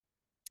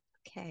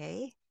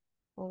Okay.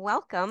 Well,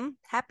 welcome.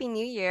 Happy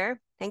New Year.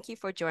 Thank you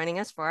for joining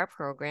us for our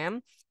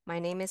program. My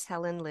name is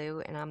Helen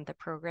Liu, and I'm the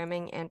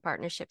Programming and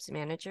Partnerships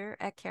Manager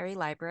at Cary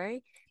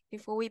Library.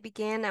 Before we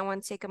begin, I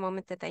want to take a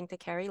moment to thank the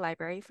Cary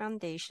Library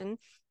Foundation.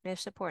 Their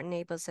support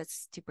enables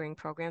us to bring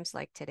programs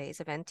like today's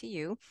event to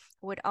you.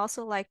 I would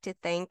also like to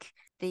thank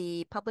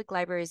the public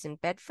libraries in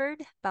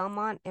Bedford,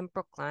 Belmont, and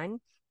Brookline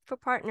for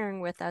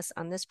partnering with us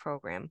on this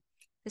program.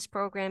 This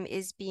program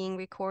is being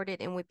recorded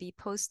and would be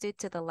posted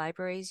to the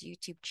library's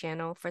YouTube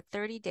channel for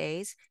 30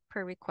 days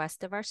per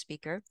request of our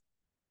speaker.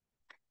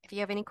 If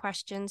you have any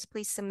questions,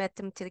 please submit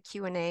them to the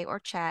Q&A or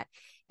chat,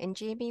 and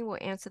Jamie will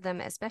answer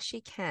them as best she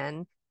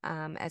can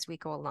as we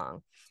go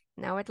along.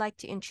 Now I'd like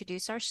to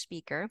introduce our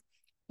speaker.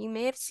 You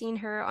may have seen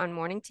her on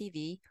morning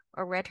TV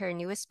or read her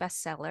newest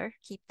bestseller,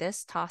 Keep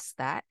This, Toss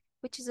That,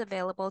 which is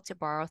available to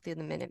borrow through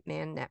the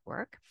Minuteman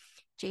Network.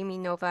 Jamie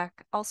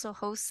Novak also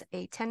hosts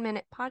a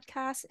 10-minute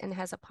podcast and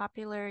has a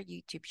popular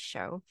YouTube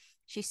show.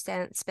 She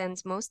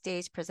spends most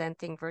days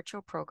presenting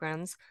virtual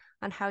programs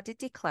on how to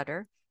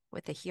declutter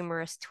with a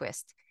humorous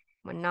twist.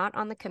 When not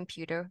on the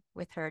computer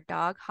with her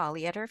dog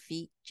Holly at her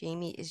feet,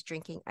 Jamie is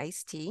drinking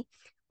iced tea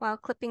while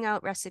clipping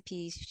out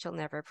recipes she'll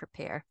never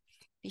prepare.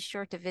 Be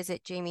sure to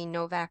visit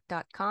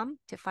jamienovak.com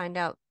to find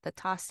out the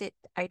toss it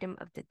item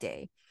of the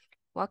day.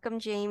 Welcome,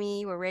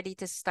 Jamie. We're ready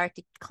to start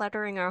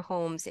decluttering our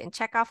homes and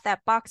check off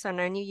that box on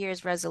our New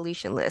Year's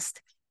resolution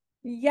list.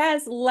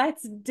 Yes,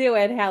 let's do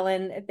it,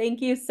 Helen. Thank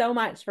you so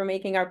much for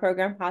making our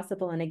program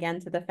possible. And again,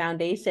 to the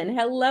foundation.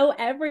 Hello,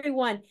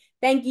 everyone.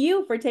 Thank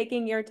you for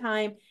taking your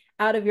time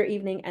out of your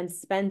evening and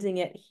spending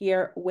it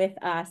here with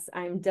us.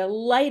 I'm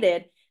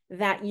delighted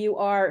that you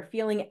are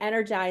feeling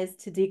energized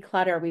to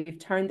declutter. We've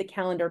turned the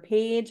calendar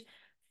page,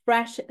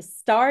 fresh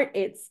start.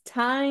 It's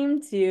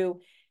time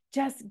to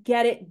just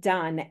get it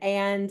done.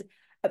 And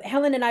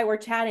Helen and I were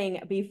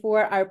chatting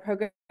before our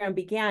program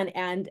began,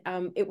 and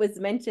it was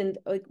mentioned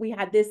like we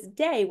had this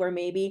day where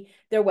maybe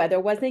the weather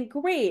wasn't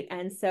great.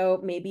 And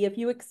so maybe if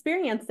you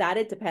experience that,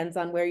 it depends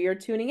on where you're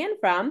tuning in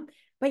from.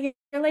 But you're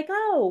like,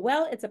 oh,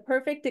 well, it's a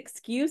perfect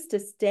excuse to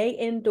stay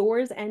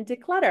indoors and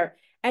declutter.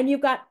 And you've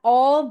got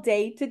all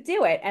day to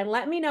do it. And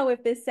let me know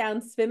if this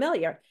sounds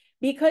familiar.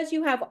 Because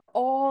you have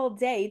all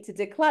day to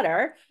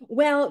declutter,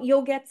 well,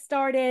 you'll get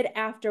started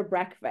after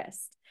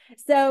breakfast.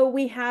 So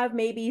we have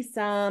maybe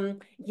some,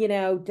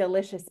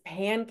 delicious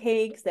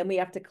pancakes, and we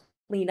have to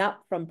clean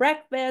up from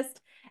breakfast.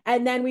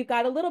 And then we've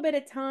got a little bit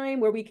of time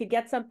where we could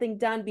get something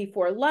done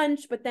before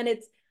lunch, but then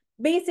it's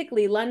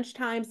basically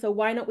lunchtime. So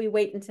why don't we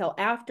wait until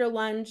after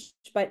lunch?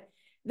 But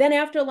then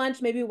after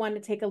lunch, maybe we want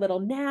to take a little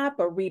nap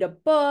or read a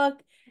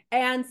book.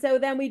 And so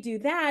then we do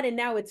that. And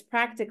now it's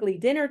practically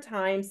dinner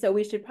time. So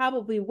we should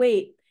probably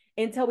wait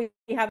until we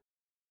have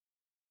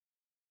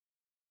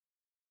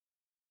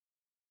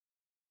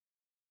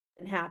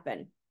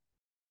happen.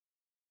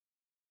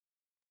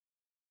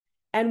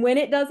 And when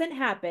it doesn't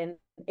happen,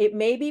 it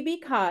may be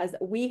because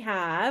we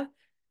have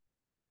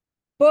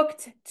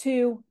booked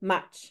too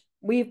much.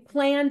 We've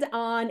planned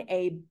on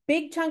a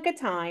big chunk of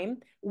time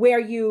where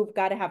you've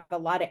got to have a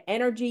lot of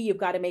energy. You've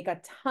got to make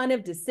a ton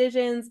of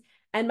decisions.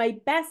 And my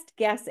best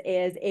guess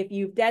is if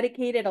you've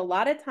dedicated a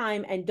lot of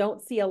time and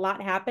don't see a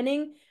lot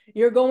happening,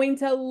 you're going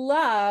to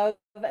love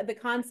the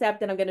concept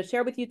that I'm going to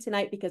share with you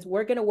tonight, because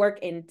we're going to work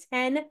in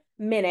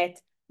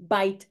 10-minute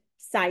bite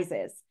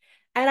sizes.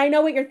 And I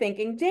know what you're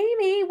thinking,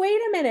 Jamie, wait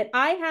a minute.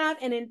 I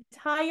have an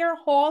entire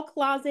hall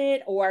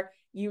closet or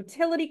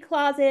utility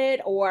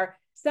closet or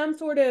some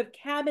sort of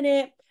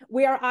cabinet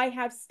where I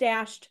have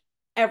stashed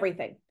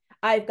everything.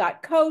 I've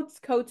got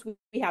coats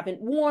we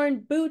haven't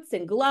worn, boots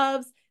and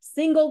gloves,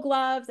 single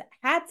gloves,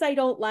 hats I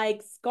don't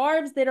like,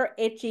 scarves that are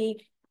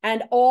itchy,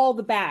 and all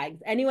the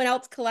bags. Anyone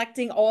else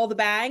collecting all the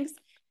bags?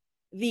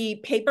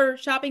 The paper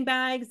shopping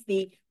bags,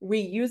 the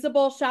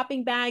reusable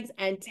shopping bags,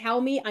 and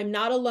tell me I'm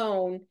not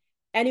alone.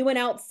 Anyone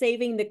else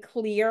saving the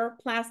clear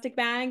plastic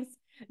bags?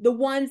 The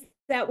ones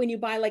that when you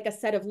buy like a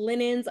set of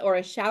linens or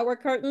a shower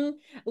curtain?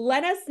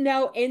 Let us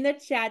know in the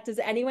chat. Does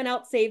anyone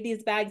else save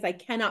these bags? I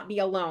cannot be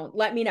alone.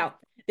 Let me know.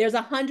 There's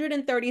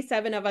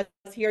 137 of us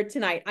here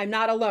tonight. I'm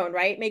not alone,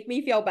 right? Make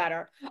me feel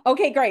better.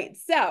 Okay, great.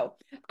 So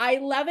I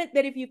love it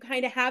that if you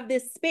kind of have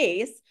this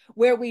space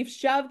where we've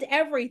shoved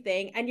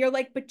everything and you're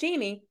like, but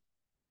Jamie,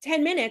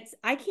 10 minutes,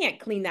 I can't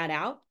clean that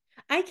out.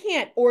 I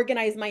can't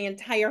organize my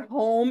entire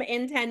home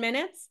in 10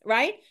 minutes,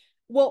 right?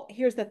 Well,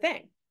 here's the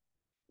thing.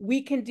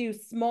 We can do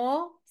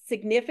small,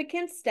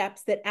 significant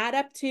steps that add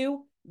up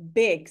to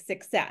big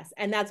success.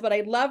 And that's what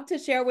I'd love to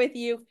share with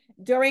you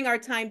during our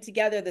time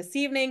together this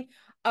evening.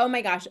 Oh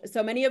my gosh,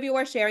 so many of you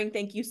are sharing.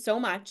 Thank you so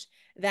much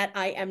that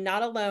I am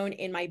not alone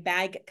in my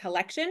bag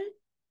collection.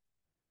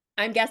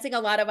 I'm guessing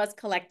a lot of us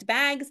collect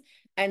bags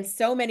and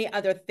so many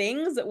other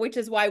things, which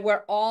is why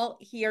we're all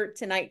here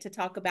tonight to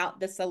talk about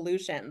the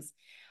solutions.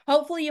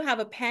 Hopefully you have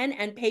a pen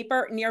and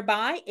paper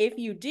nearby. If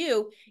you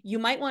do, you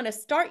might want to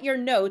start your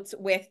notes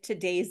with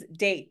today's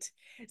date.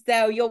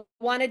 So you'll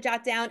want to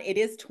jot down, it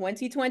is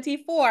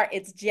 2024.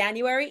 It's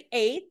January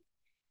 8th.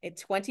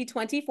 It's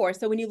 2024.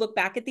 So when you look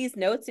back at these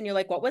notes and you're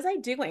like, what was I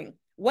doing?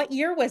 What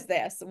year was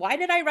this? Why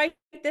did I write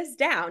this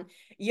down?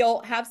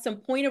 You'll have some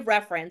point of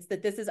reference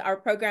that this is our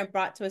program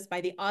brought to us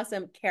by the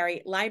awesome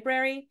Carrie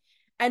Library.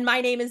 And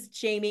my name is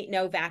Jamie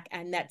Novak,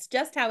 and that's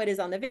just how it is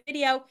on the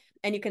video.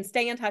 And you can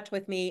stay in touch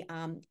with me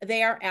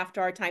there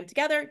after our time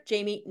together,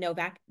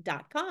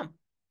 jamienovak.com.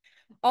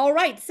 All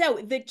right, so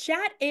the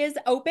chat is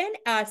open.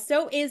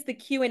 So is the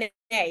Q&A.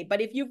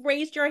 But if you've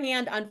raised your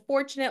hand,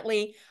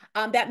 unfortunately,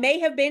 that may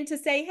have been to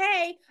say,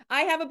 hey,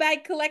 I have a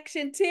bag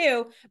collection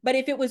too. But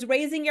if it was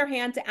raising your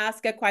hand to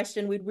ask a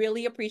question, we'd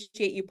really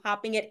appreciate you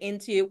popping it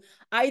into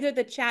either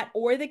the chat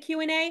or the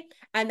Q&A,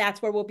 and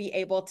that's where we'll be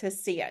able to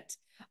see it.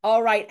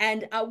 All right,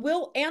 and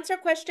we'll answer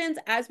questions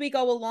as we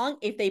go along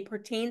if they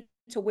pertain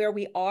to where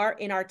we are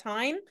in our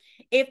time.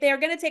 If they're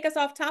going to take us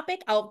off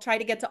topic, I'll try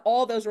to get to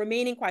all those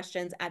remaining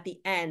questions at the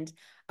end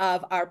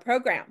of our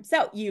program.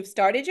 So you've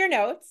started your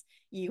notes.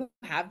 You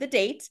have the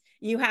date.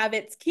 You have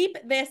it's Keep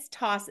This,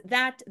 Toss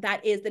That.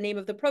 That is the name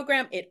of the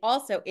program. It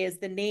also is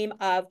the name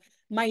of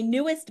my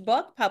newest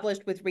book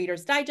published with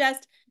Reader's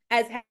Digest.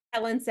 As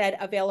Helen said,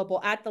 available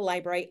at the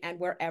library and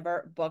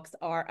wherever books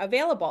are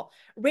available.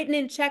 Written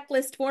in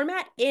checklist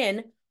format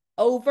in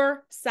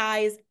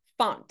oversized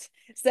font.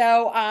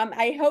 So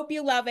I hope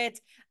you love it.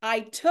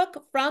 I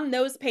took from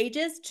those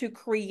pages to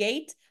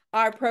create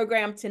our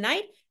program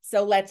tonight.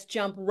 So let's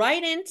jump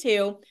right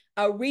into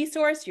a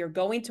resource you're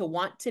going to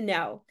want to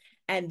know.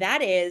 And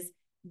that is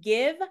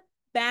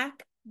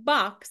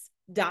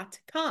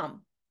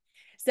givebackbox.com.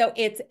 So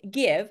it's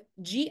give,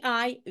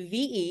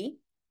 G-I-V-E,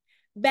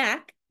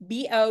 back,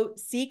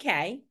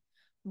 B-O-C-K,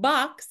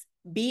 box,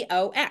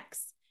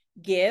 B-O-X,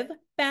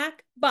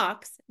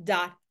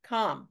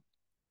 givebackbox.com.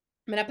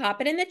 I'm going to pop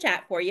it in the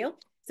chat for you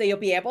so you'll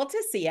be able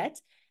to see it.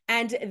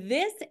 And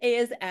this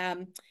is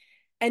an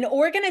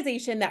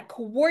organization that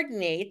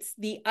coordinates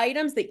the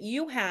items that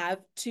you have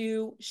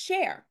to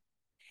share.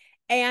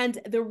 And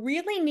the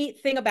really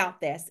neat thing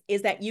about this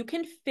is that you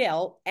can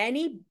fill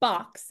any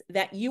box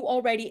that you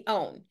already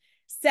own.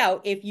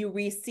 So if you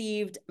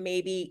received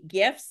maybe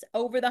gifts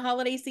over the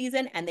holiday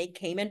season and they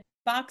came in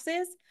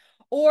boxes,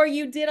 or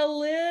you did a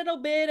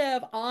little bit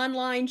of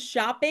online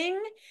shopping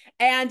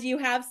and you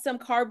have some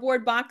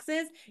cardboard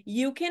boxes,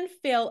 you can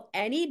fill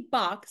any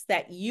box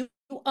that you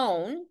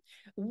own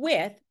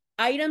with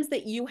items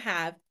that you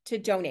have to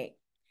donate.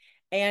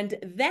 And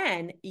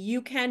then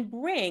you can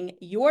bring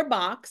your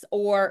box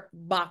or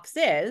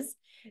boxes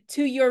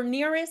to your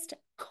nearest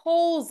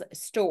Kohl's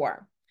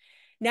store.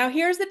 Now,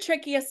 here's the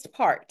trickiest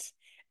part.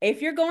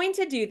 If you're going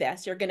to do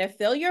this, you're going to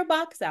fill your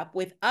box up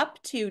with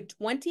up to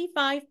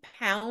 25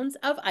 pounds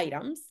of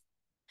items.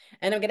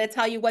 And I'm going to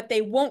tell you what they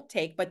won't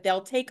take, but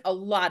they'll take a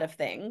lot of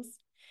things.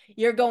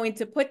 You're going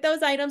to put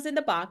those items in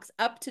the box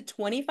up to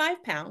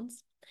 25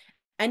 pounds,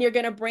 and you're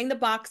going to bring the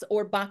box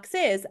or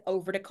boxes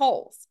over to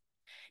Kohl's.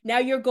 Now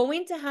you're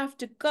going to have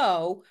to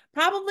go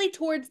probably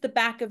towards the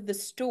back of the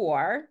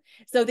store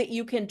so that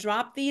you can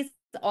drop these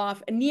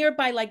off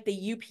nearby, like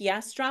the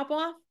UPS drop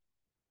off.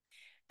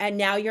 And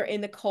now you're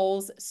in the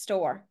Kohl's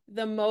store.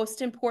 The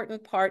most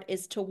important part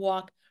is to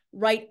walk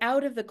right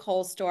out of the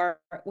Kohl's store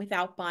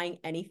without buying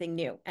anything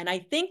new. And I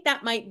think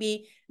that might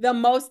be the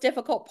most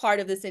difficult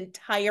part of this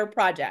entire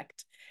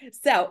project.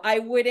 So I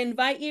would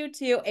invite you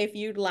to, if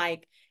you'd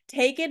like,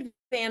 take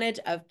advantage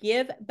of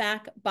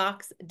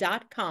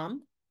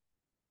givebackbox.com.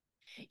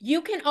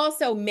 You can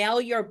also mail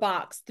your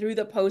box through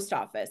the post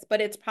office, but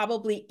it's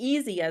probably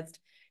easiest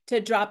to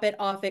drop it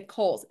off at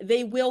Kohl's.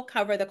 They will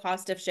cover the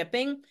cost of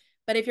shipping,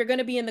 but if you're going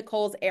to be in the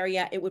Kohl's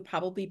area, it would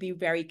probably be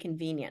very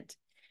convenient.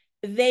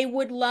 They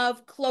would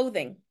love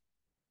clothing,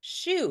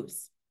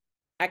 shoes,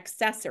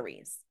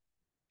 accessories.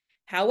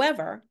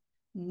 However,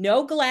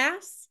 no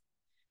glass,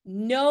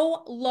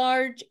 no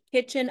large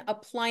kitchen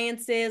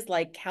appliances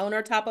like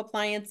countertop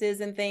appliances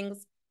and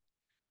things,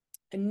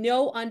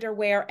 no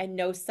underwear and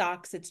no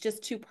socks. It's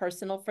just too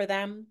personal for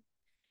them.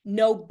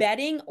 No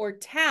bedding or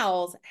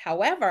towels.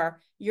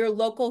 However, your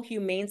local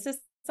Humane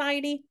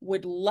Society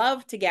would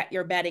love to get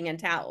your bedding and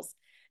towels.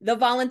 The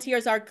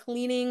volunteers are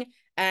cleaning,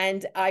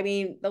 and I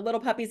mean, the little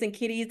puppies and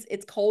kitties,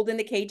 it's cold in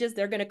the cages.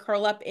 They're going to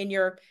curl up in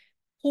your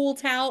pool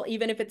towel,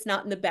 even if it's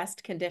not in the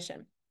best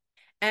condition.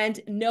 And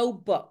no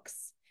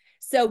books.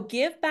 So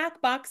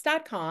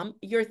givebackbox.com,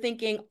 you're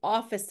thinking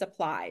office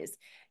supplies,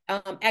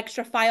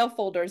 extra file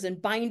folders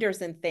and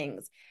binders and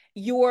things.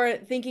 You're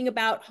thinking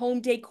about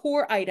home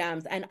decor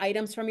items and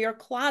items from your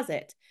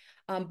closet,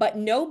 but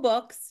no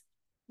books,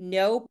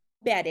 no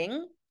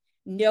bedding,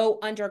 no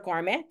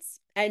undergarments,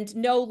 and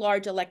no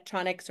large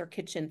electronics or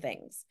kitchen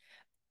things.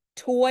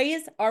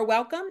 Toys are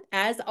welcome,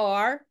 as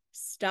are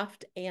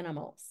stuffed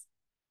animals.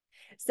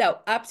 So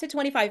up to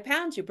 25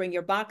 pounds, you bring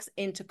your box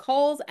into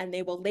Kohl's and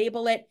they will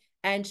label it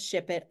and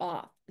ship it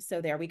off.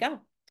 So there we go.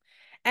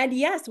 And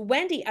yes,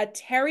 Wendy, a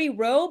terry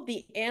robe,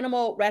 the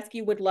animal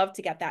rescue would love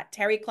to get that.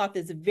 Terry cloth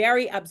is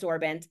very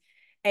absorbent,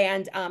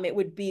 and it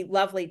would be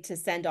lovely to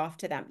send off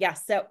to them.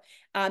 Yes, so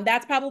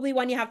that's probably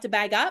one you have to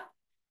bag up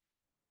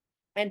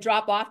and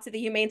drop off to the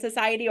Humane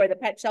Society or the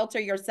pet shelter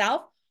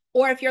yourself.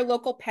 Or if your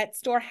local pet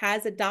store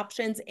has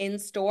adoptions in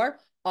store,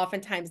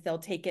 oftentimes they'll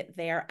take it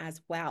there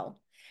as well.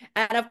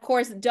 And of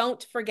course,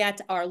 don't forget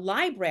our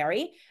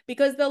library,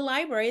 because the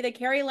library, the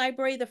Carrie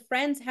Library, the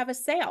Friends have a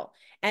sale.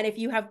 And if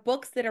you have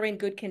books that are in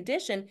good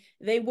condition,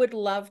 they would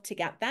love to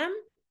get them.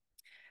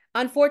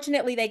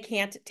 Unfortunately, they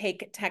can't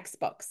take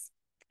textbooks.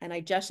 And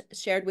I just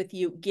shared with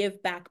you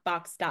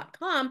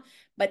givebackbox.com,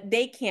 but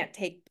they can't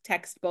take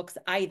textbooks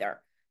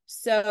either.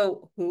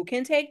 So who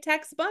can take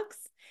textbooks?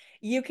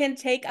 You can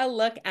take a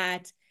look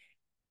at,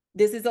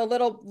 this is a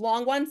little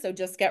long one, so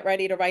just get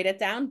ready to write it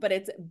down, but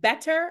it's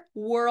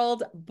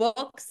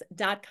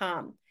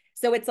betterworldbooks.com.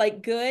 So it's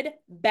like good,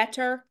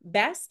 better,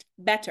 best,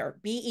 better,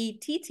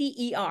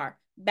 better,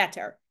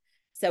 better.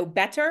 So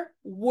better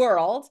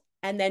world,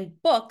 and then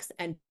books,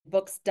 and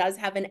books does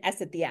have an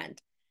S at the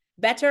end.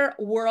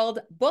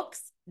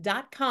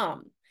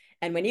 Betterworldbooks.com.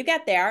 And when you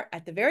get there,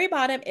 at the very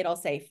bottom, it'll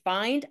say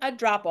find a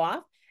drop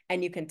off,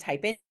 and you can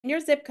type in your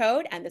zip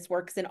code, and this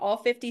works in all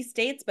 50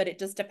 states, but it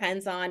just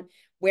depends on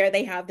where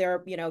they have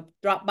their,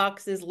 drop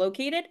boxes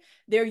located.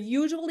 They're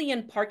usually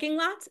in parking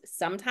lots,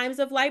 sometimes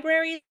of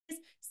libraries,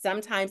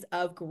 sometimes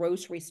of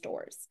grocery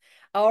stores.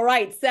 All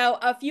right, so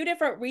a few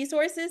different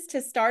resources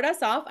to start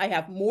us off. I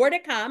have more to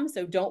come,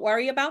 so don't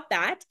worry about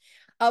that.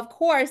 Of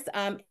course,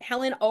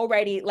 Helen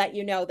already let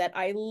you know that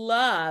I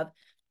love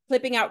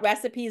clipping out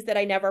recipes that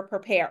I never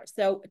prepare.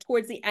 So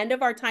towards the end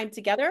of our time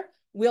together,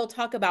 we'll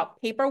talk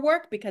about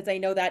paperwork, because I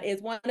know that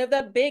is one of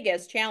the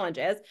biggest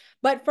challenges.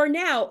 But for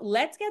now,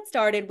 let's get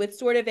started with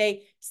sort of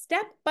a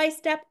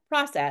step-by-step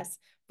process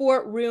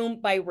for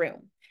room by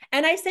room.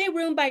 And I say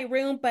room by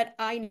room, but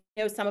I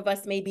know some of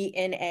us may be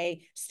in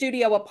a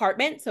studio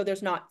apartment, so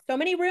there's not so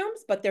many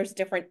rooms, but there's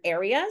different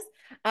areas.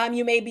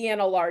 You may be in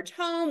a large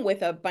home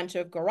with a bunch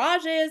of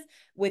garages,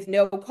 with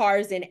no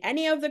cars in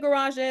any of the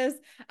garages.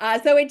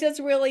 So it just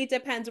really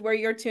depends where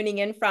you're tuning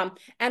in from.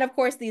 And of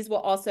course,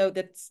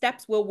 the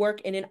steps will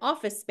work in an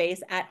office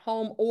space at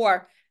home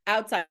or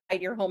outside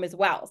your home as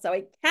well. So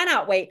I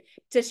cannot wait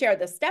to share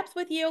the steps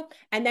with you.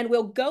 And then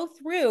we'll go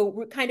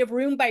through kind of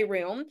room by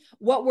room,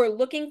 what we're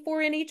looking for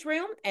in each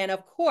room. And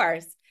of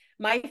course,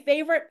 my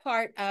favorite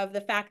part of the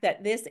fact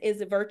that this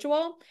is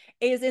virtual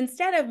is,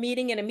 instead of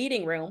meeting in a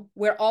meeting room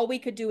where all we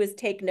could do is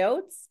take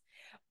notes,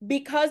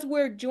 because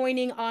we're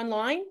joining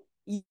online,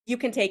 you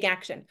can take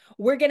action.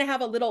 We're going to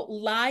have a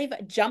little live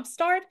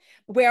jumpstart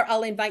where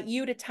I'll invite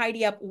you to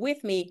tidy up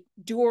with me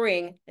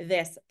during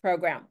this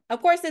program.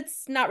 Of course,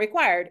 it's not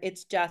required.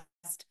 It's just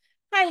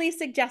highly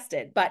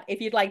suggested. But if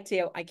you'd like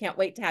to, I can't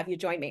wait to have you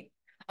join me.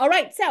 All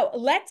right, so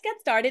let's get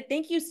started.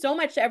 Thank you so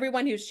much to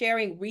everyone who's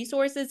sharing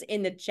resources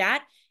in the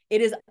chat.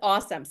 It is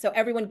awesome. So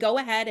everyone go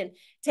ahead and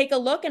take a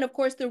look. And of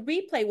course, the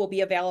replay will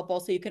be available,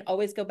 so you can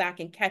always go back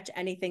and catch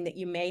anything that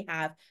you may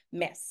have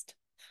missed.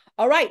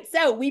 All right,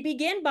 so we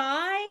begin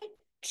by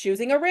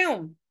choosing a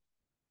room.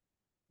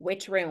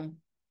 Which room?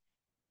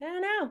 I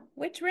don't know.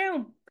 Which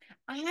room?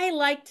 I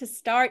like to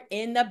start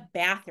in the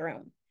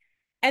bathroom.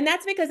 And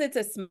that's because it's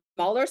a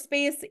smaller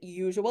space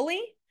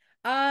usually.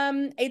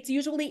 It's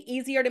usually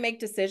easier to make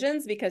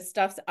decisions because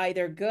stuff's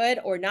either good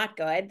or not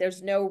good.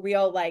 There's no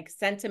real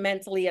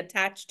sentimentally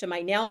attached to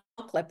my nail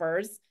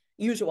clippers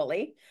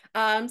usually.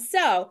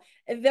 So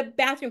the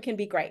bathroom can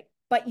be great,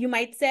 but you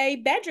might say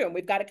bedroom.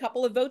 We've got a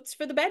couple of votes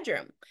for the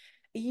bedroom.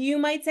 You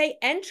might say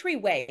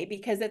entryway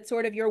because it's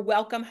sort of your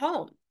welcome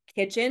home.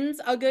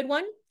 Kitchen's a good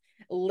one.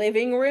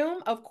 Living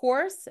room, of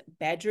course,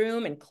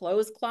 bedroom and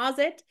clothes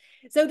closet.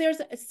 So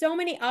there's so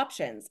many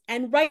options.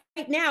 And right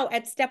now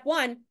at step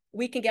one,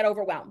 we can get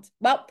overwhelmed.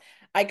 Well,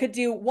 I could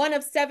do one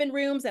of 7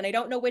 rooms and I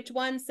don't know which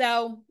one.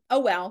 So, oh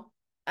well,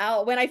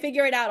 when I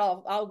figure it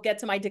out, I'll get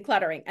to my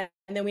decluttering. And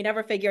then we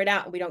never figure it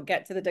out and we don't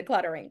get to the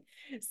decluttering.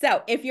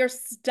 So if you're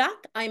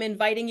stuck, I'm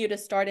inviting you to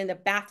start in the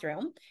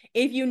bathroom.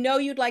 If you know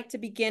you'd like to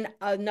begin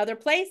another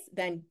place,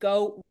 then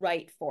go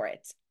right for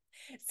it.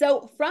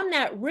 So from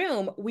that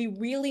room, we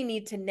really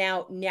need to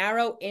now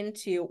narrow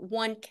into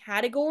one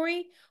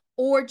category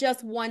or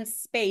just one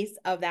space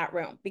of that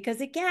room. Because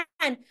again,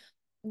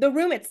 the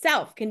room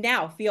itself can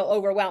now feel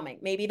overwhelming.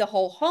 Maybe the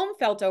whole home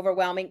felt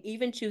overwhelming.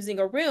 Even choosing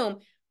a room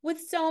with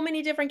so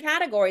many different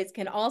categories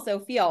can also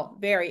feel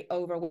very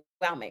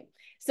overwhelming.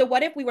 So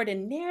what if we were to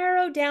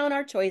narrow down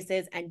our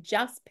choices and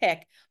just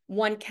pick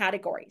one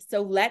category?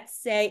 So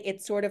let's say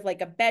it's sort of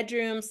like a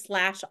bedroom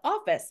 /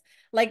 office,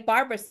 like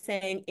Barbara's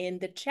saying in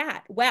the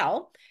chat.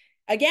 Well,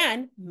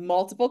 again,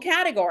 multiple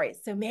categories.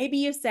 So maybe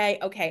you say,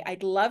 okay,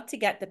 I'd love to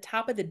get the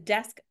top of the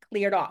desk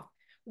cleared off,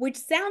 which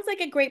sounds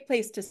like a great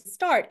place to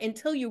start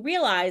until you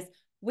realize,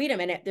 wait a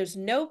minute, there's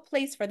no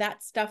place for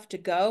that stuff to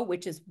go,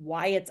 which is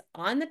why it's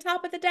on the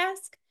top of the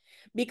desk,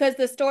 because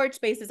the storage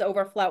space is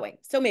overflowing.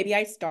 So maybe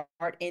I start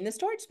in the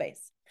storage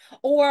space.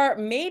 Or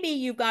maybe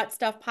you've got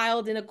stuff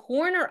piled in a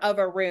corner of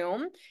a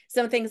room,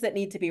 some things that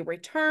need to be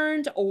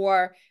returned,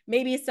 or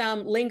maybe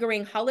some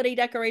lingering holiday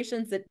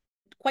decorations that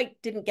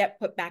quite didn't get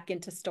put back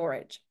into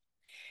storage.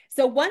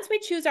 So once we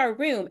choose our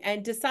room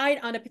and decide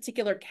on a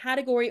particular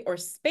category or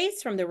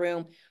space from the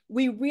room,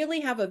 we really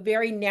have a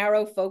very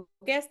narrow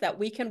focus that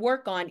we can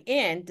work on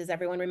in, does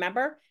everyone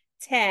remember?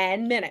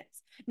 10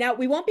 minutes. Now,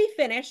 we won't be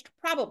finished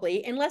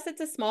probably unless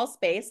it's a small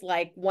space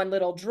like one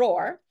little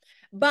drawer,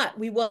 but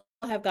we will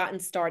have gotten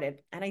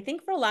started. And I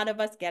think for a lot of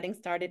us, getting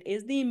started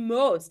is the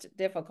most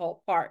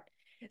difficult part.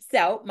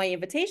 So my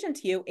invitation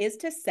to you is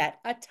to set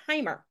a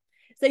timer.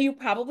 So you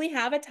probably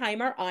have a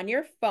timer on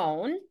your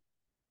phone.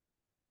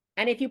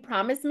 And if you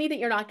promise me that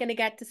you're not going to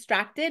get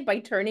distracted by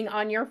turning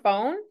on your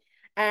phone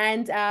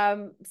and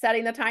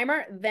setting the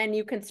timer, then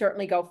you can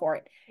certainly go for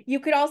it. You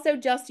could also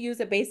just use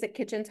a basic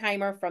kitchen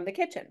timer from the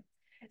kitchen.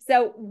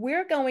 So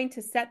we're going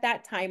to set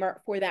that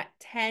timer for that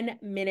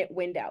 10-minute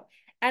window.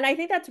 And I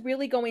think that's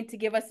really going to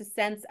give us a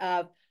sense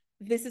of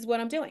this is what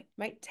I'm doing,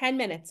 right? 10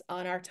 minutes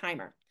on our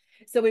timer.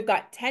 So we've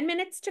got 10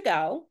 minutes to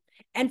go.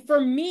 And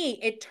for me,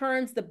 it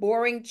turns the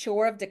boring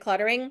chore of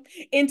decluttering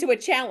into a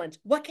challenge.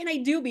 What can I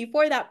do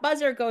before that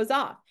buzzer goes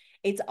off?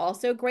 It's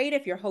also great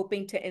if you're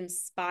hoping to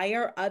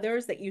inspire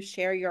others that you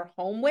share your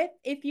home with,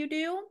 if you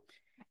do.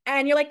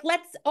 And you're like,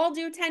 let's all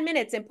do 10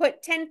 minutes and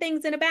put 10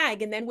 things in a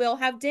bag, and then we'll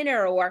have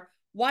dinner or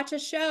watch a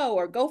show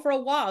or go for a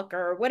walk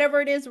or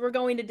whatever it is we're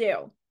going to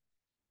do.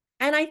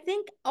 And I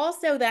think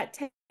also that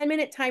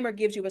 10-minute timer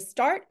gives you a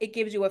start, it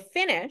gives you a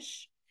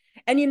finish,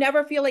 and you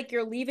never feel like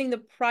you're leaving the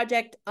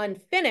project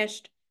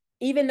unfinished.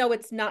 Even though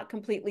it's not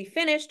completely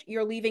finished,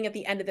 you're leaving at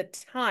the end of the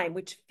time,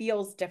 which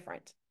feels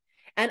different.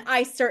 And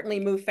I certainly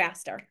move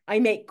faster. I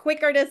make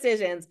quicker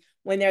decisions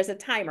when there's a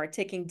timer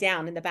ticking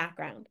down in the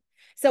background.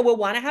 So we'll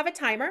want to have a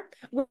timer.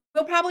 We'll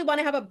probably want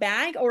to have a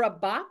bag or a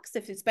box,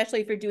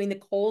 especially if you're doing the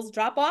Kohl's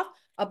drop off,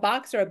 a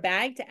box or a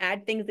bag to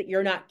add things that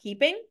you're not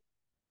keeping.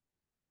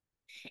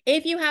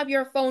 If you have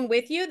your phone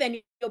with you, then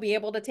you'll be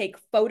able to take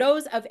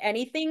photos of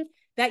anything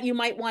that you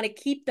might want to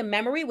keep the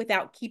memory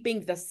without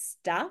keeping the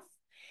stuff.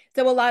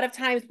 So a lot of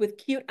times with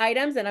cute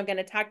items, and I'm going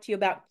to talk to you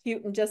about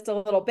cute in just a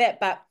little bit,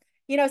 but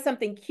you know,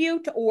 something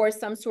cute or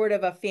some sort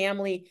of a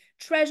family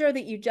treasure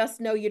that you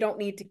just know you don't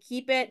need to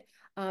keep it,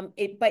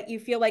 but you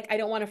feel like I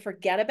don't want to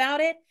forget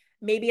about it.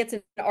 Maybe it's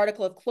an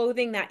article of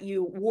clothing that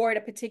you wore at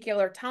a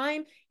particular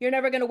time. You're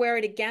never going to wear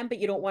it again, but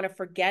you don't want to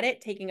forget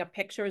it. Taking a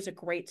picture is a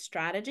great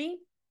strategy.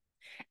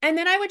 And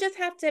then I would just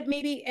have to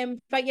maybe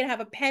invite you to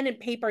have a pen and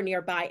paper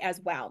nearby as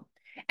well.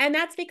 And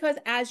that's because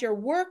as you're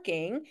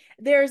working,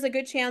 there's a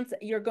good chance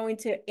you're going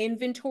to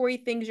inventory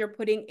things you're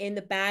putting in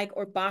the bag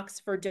or box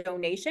for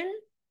donation.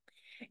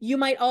 You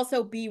might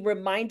also be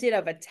reminded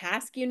of a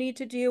task you need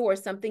to do or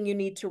something you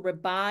need to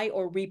rebuy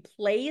or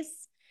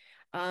replace.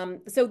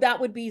 So that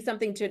would be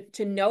something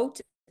to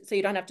note so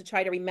you don't have to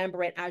try to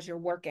remember it as you're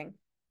working.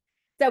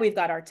 So we've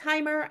got our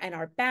timer and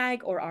our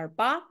bag or our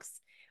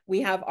box. We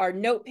have our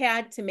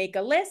notepad to make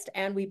a list,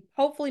 and we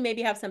hopefully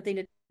maybe have something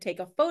to take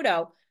a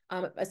photo,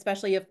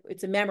 especially if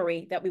it's a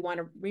memory that we want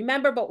to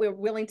remember, but we're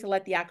willing to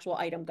let the actual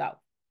item go.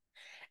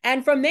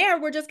 And from there,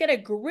 we're just going to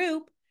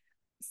group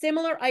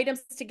similar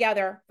items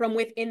together from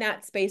within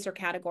that space or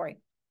category.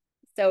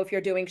 So if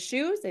you're doing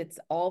shoes, it's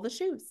all the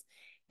shoes.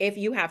 If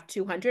you have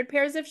 200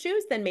 pairs of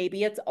shoes, then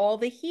maybe it's all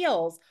the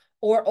heels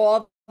or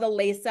all the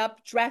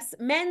lace-up dress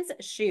men's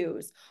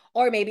shoes,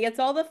 or maybe it's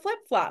all the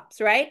flip-flops,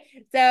 right?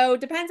 So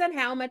it depends on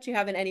how much you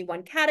have in any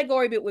one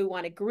category, but we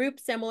want to group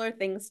similar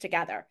things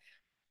together.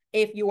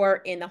 If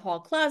you're in the hall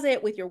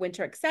closet with your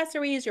winter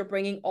accessories, you're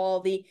bringing all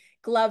the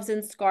gloves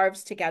and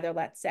scarves together,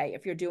 let's say.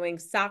 If you're doing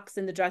socks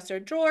in the dresser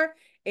drawer,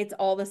 it's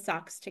all the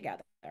socks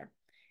together.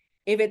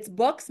 If it's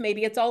books,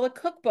 maybe it's all the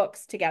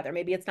cookbooks together.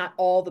 Maybe it's not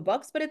all the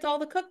books, but it's all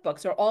the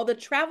cookbooks or all the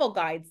travel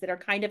guides that are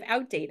kind of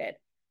outdated.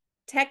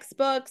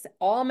 Textbooks,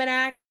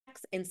 almanacs,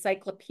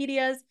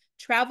 encyclopedias,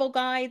 travel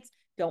guides.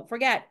 Don't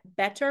forget,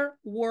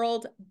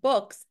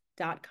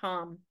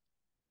 betterworldbooks.com.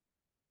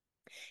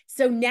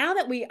 So now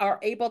that we are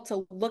able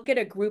to look at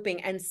a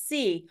grouping and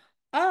see,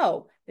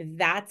 oh,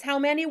 that's how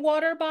many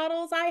water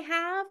bottles I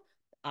have.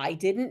 I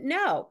didn't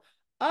know.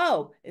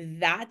 Oh,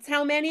 that's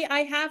how many I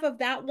have of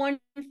that one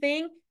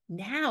thing.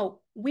 Now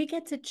we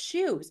get to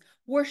choose.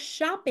 We're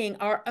shopping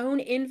our own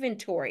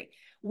inventory.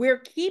 We're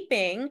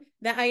keeping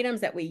the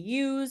items that we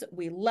use,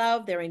 we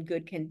love, they're in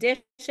good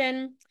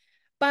condition.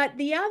 But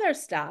the other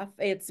stuff,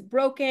 it's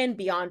broken,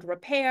 beyond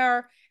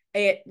repair,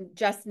 it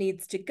just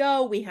needs to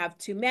go. We have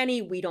too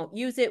many. We don't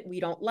use it. We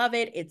don't love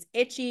it. It's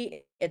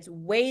itchy. It's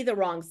way the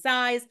wrong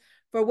size.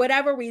 For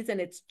whatever reason,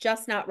 it's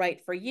just not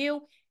right for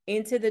you.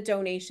 Into the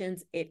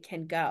donations, it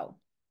can go.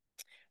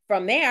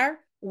 From there,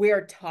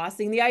 we're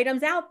tossing the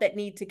items out that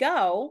need to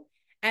go.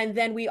 And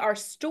then we are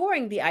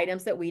storing the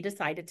items that we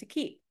decided to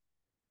keep.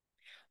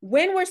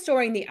 When we're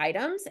storing the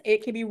items,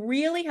 it can be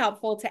really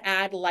helpful to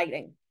add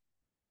lighting.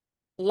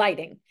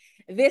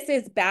 This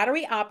is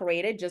battery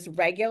operated, just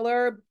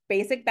regular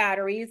basic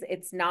batteries.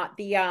 It's not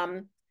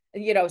the,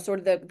 sort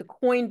of the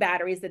coin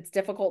batteries that's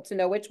difficult to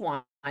know which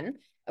one.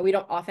 We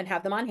don't often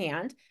have them on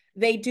hand.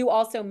 They do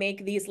also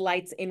make these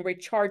lights in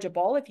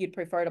rechargeable if you'd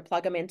prefer to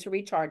plug them in to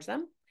recharge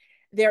them.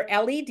 They're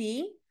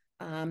LED,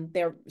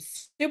 they're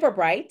super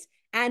bright,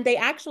 and they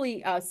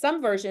actually,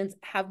 some versions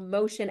have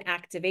motion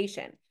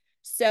activation.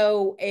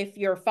 So if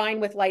you're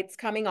fine with lights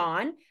coming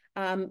on,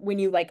 when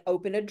you like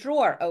open a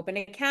drawer, open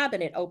a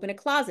cabinet, open a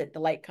closet, the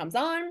light comes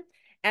on.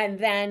 And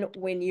then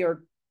when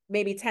you're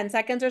maybe 10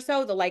 seconds or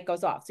so, the light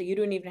goes off. So you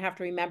don't even have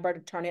to remember to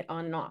turn it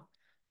on and off.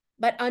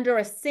 But under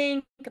a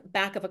sink,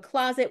 back of a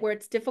closet where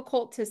it's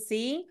difficult to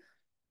see,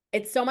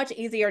 it's so much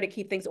easier to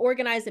keep things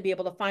organized and be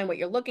able to find what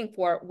you're looking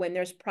for when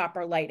there's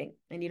proper lighting.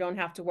 And you don't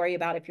have to worry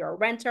about if you're a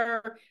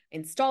renter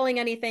installing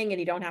anything, and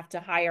you don't have to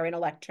hire an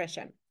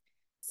electrician.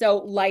 So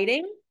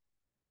lighting,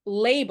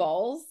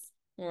 labels,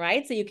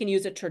 right? So you can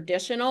use a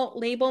traditional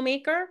label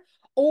maker,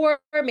 or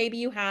maybe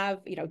you have,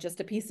 just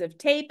a piece of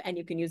tape and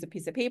you can use a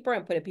piece of paper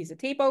and put a piece of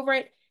tape over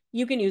it.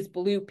 You can use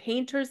blue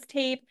painter's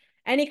tape,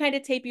 any kind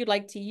of tape you'd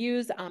like to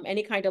use,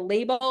 any kind of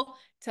label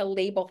to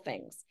label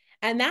things.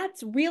 And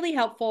that's really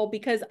helpful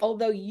because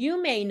although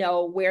you may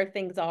know where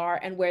things are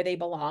and where they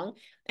belong,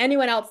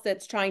 anyone else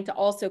that's trying to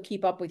also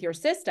keep up with your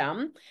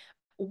system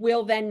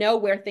will then know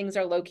where things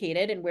are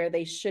located and where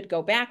they should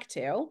go back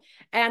to.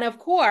 And of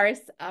course,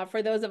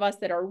 for those of us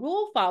that are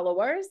rule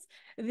followers,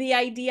 the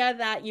idea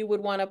that you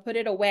would want to put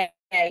it away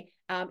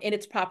in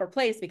its proper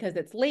place because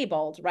it's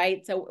labeled,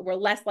 right? So we're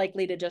less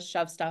likely to just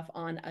shove stuff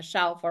on a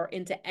shelf or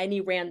into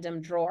any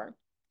random drawer.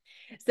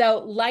 So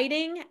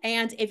lighting,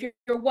 and if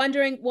you're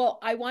wondering, well,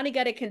 I want to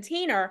get a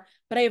container,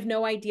 but I have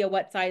no idea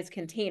what size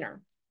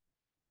container.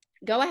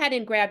 Go ahead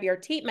and grab your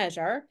tape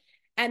measure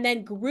and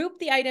then group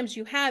the items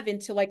you have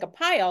into like a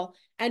pile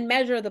and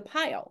measure the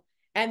pile.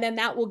 And then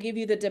that will give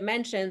you the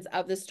dimensions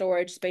of the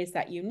storage space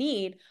that you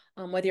need.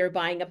 Whether you're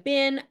buying a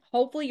bin,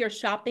 hopefully you're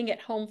shopping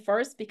at home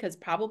first because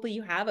probably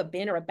you have a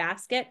bin or a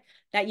basket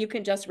that you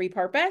can just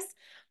repurpose.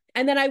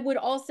 And then I would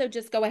also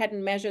just go ahead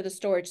and measure the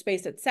storage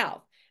space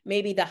itself,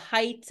 maybe the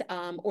height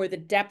or the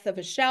depth of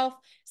a shelf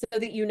so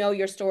that you know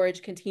your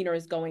storage container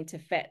is going to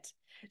fit.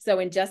 So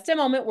in just a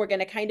moment, we're going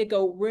to kind of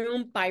go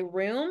room by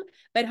room,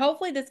 but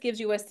hopefully this gives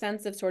you a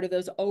sense of sort of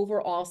those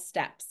overall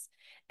steps.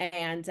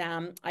 And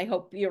I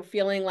hope you're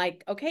feeling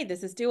like, okay,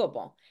 this is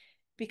doable.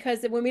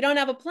 Because when we don't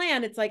have a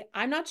plan, it's like,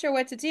 I'm not sure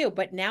what to do.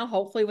 But now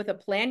hopefully with a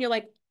plan, you're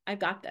like, I've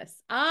got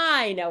this.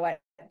 I know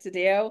what to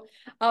do.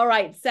 All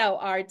right. So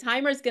our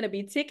timer is going to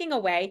be ticking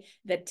away,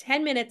 the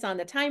 10 minutes on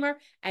the timer,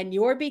 and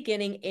you're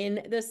beginning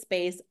in the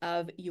space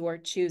of your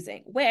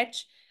choosing,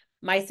 which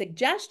my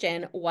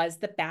suggestion was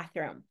the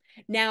bathroom.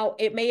 Now,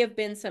 it may have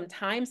been some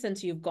time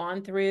since you've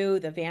gone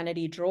through the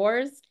vanity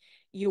drawers,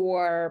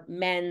 your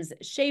men's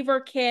shaver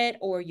kit,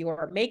 or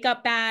your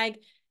makeup bag.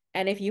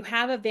 And if you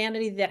have a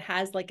vanity that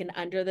has like an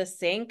under the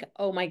sink,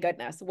 oh my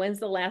goodness, when's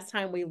the last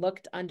time we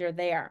looked under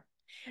there?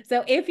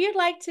 So if you'd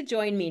like to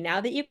join me now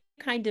that you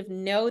kind of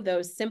know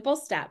those simple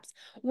steps,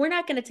 we're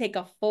not going to take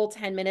a full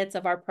 10 minutes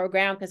of our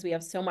program because we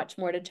have so much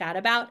more to chat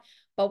about,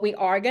 but we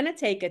are going to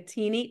take a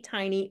teeny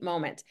tiny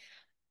moment.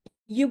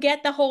 You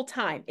get the whole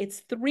time.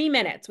 It's 3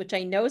 minutes, which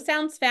I know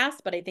sounds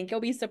fast, but I think you'll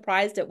be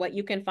surprised at what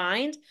you can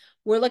find.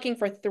 We're looking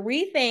for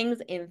 3 things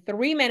in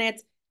 3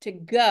 minutes to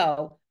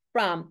go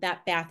from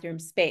that bathroom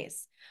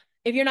space.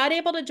 If you're not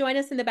able to join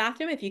us in the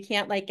bathroom, if you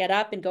can't like get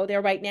up and go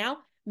there right now,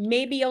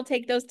 maybe you'll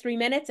take those 3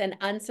 minutes and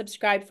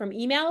unsubscribe from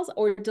emails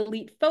or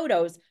delete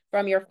photos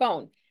from your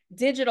phone.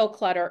 Digital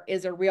clutter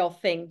is a real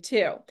thing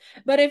too.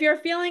 But if you're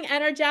feeling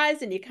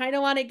energized and you kind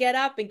of want to get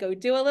up and go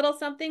do a little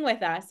something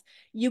with us,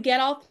 you get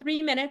all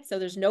 3 minutes. So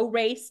there's no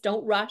race.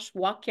 Don't rush.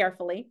 Walk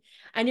carefully.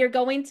 And you're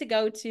going to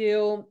go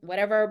to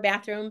whatever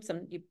bathroom.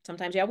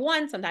 Sometimes you have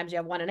one, sometimes you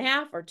have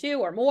 1.5 or 2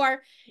 or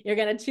more. You're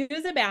going to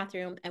choose a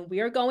bathroom and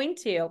we are going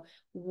to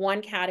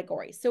one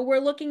category. So we're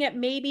looking at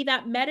maybe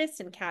that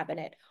medicine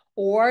cabinet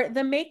or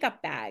the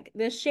makeup bag,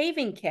 the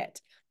shaving kit.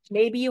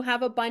 Maybe you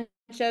have a bunch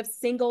of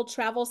single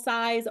travel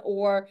size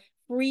or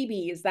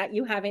freebies that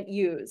you haven't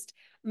used.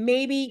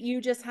 Maybe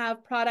you just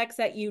have products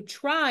that you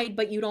tried,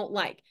 but you don't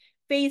like,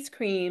 face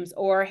creams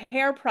or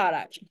hair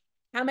products.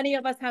 How many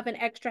of us have an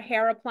extra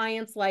hair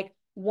appliance like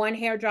one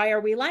hair dryer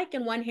we like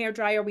and one hair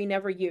dryer we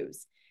never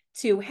use?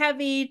 Too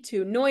heavy,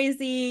 too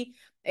noisy,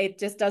 it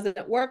just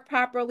doesn't work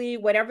properly.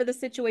 Whatever the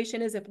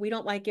situation is, if we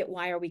don't like it,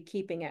 why are we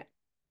keeping it?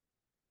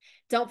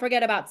 Don't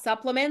forget about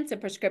supplements and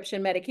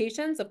prescription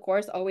medications. Of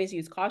course, always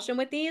use caution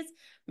with these.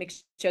 Make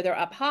sure they're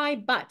up high.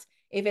 But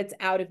if it's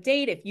out of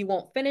date, if you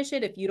won't finish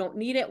it, if you don't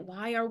need it,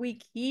 why are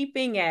we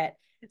keeping it?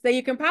 So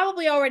you can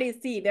probably already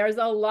see there's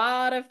a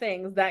lot of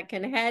things that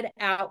can head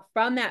out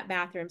from that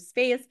bathroom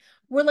space.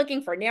 We're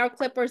looking for nail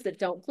clippers that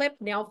don't clip,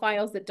 nail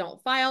files that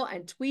don't file,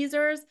 and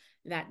tweezers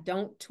that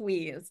don't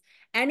tweeze.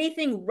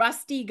 Anything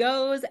rusty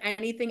goes,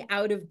 anything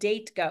out of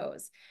date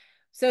goes.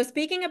 So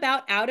speaking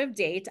about out of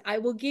date, I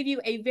will give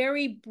you a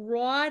very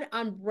broad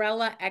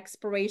umbrella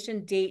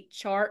expiration date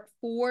chart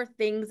for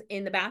things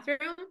in the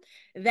bathroom.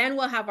 Then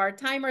we'll have our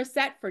timer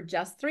set for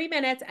just 3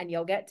 minutes and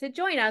you'll get to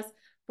join us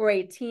for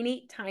a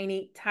teeny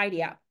tiny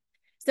tidy up.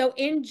 So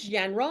in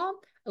general,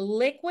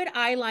 liquid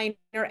eyeliner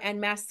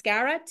and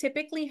mascara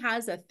typically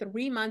has a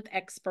 3-month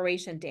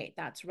expiration date.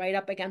 That's right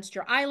up against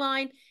your eye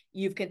line.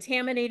 You've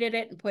contaminated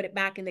it and put it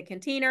back in the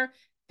container.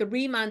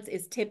 3 months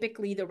is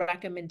typically the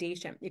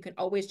recommendation. You can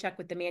always check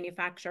with the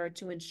manufacturer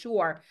to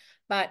ensure.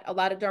 But a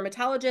lot of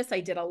dermatologists,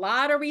 I did a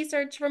lot of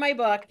research for my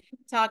book,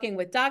 talking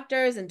with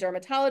doctors and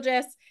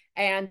dermatologists.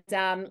 And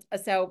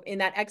so in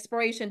that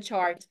expiration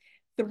chart,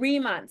 3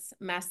 months,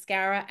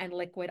 mascara and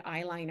liquid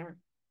eyeliner.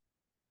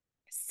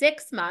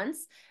 6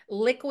 months,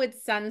 liquid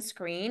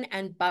sunscreen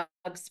and bug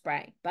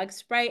spray. Bug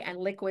spray and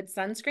liquid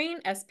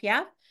sunscreen,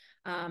 SPF.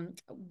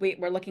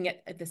 We're looking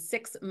at the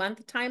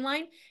 6-month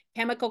timeline.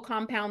 Chemical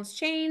compounds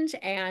change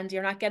and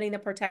you're not getting the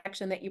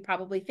protection that you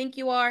probably think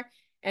you are.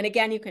 And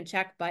again, you can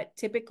check, but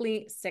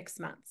typically 6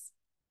 months.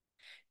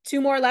 2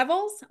 more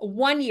levels,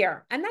 1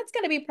 year. And that's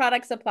going to be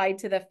products applied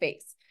to the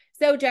face.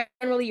 So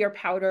generally your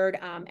powdered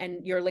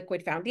and your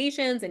liquid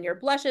foundations and your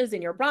blushes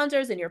and your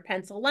bronzers and your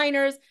pencil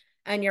liners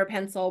and your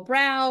pencil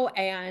brow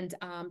and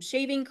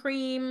shaving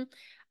cream,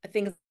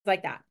 things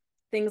like that.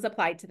 Things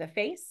applied to the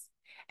face.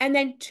 And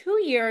then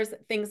 2 years,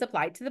 things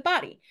applied to the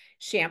body.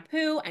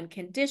 Shampoo and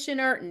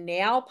conditioner,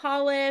 nail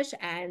polish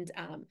and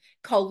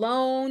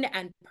cologne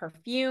and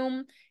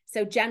perfume.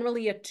 So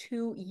generally a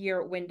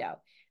 2-year window.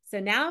 So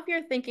now if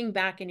you're thinking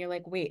back and you're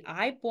like, wait,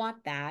 I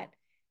bought that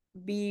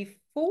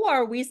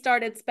before we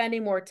started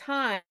spending more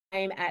time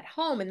at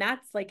home. And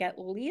that's like at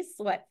least,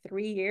 what,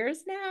 3 years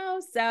now?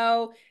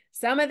 So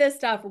some of this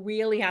stuff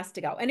really has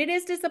to go. And it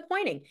is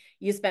disappointing.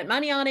 You spent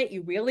money on it.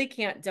 You really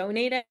can't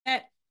donate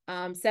it.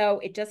 So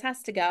it just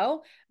has to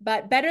go.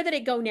 But better that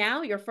it go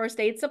now, your first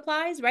aid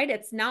supplies, right?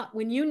 It's not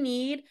when you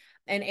need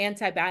an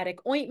antibiotic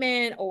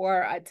ointment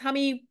or a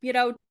tummy,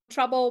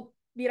 trouble,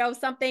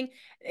 something,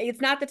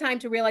 it's not the time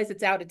to realize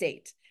it's out of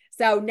date.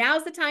 So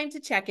now's the time to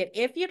check it.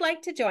 If you'd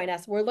like to join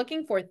us, we're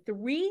looking for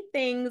 3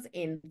 things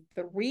in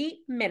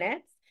 3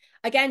 minutes.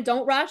 Again,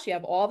 don't rush. You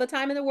have all the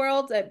time in the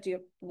world.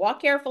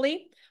 Walk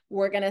carefully.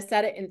 We're going to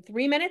set it in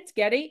 3 minutes.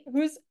 Getty,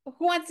 who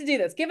wants to do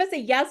this? Give us a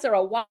yes or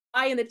a Y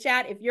in the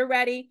chat if you're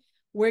ready.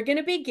 We're going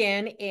to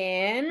begin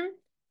in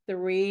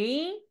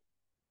 3,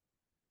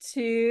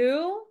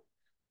 2,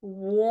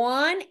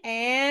 1,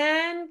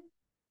 and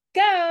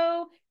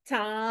go.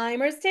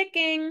 Timer's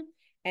ticking.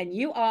 And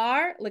you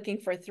are looking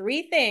for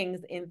 3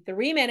 things in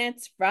 3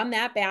 minutes from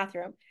that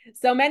bathroom.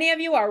 So many of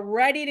you are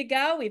ready to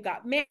go. We've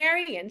got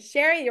Mary and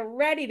Sherry. You're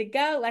ready to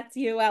go. Let's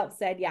see who else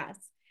said yes.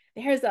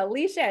 There's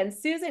Alicia and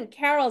Susan.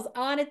 Carol's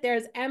on it.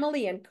 There's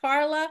Emily and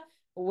Carla.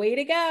 Way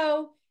to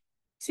go.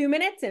 2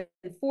 minutes and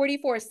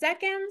 44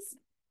 seconds.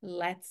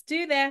 Let's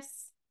do this.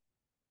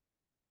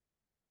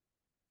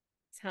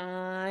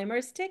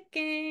 Timer's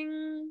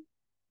ticking.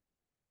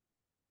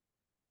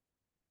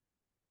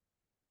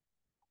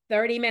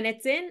 30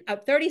 minutes in,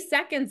 30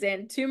 seconds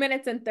in, 2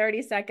 minutes and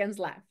 30 seconds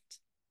left.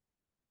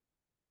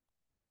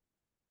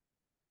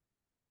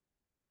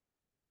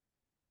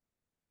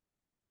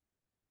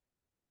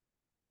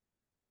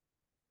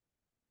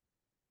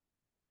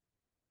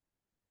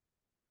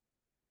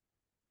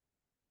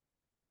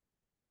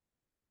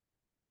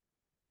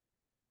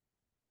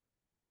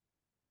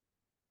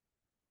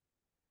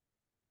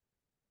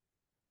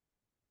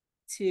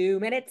 Two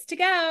minutes to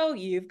go.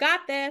 You've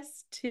got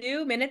this.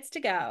 2 minutes to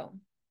go.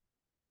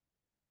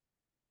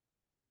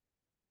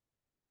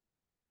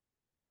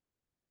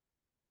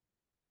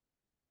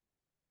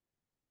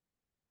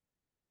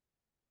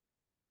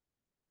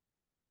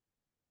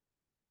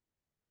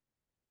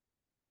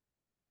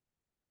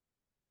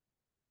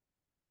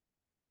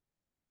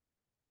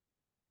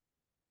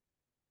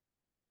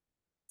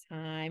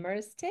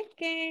 Timer's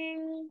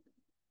ticking.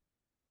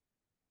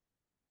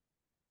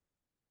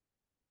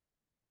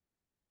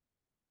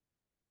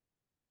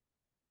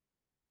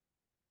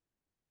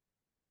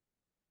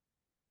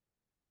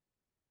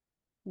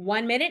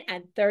 One minute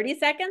and 30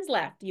 seconds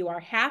left. You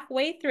are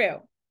halfway through.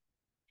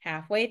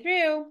 Halfway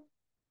through.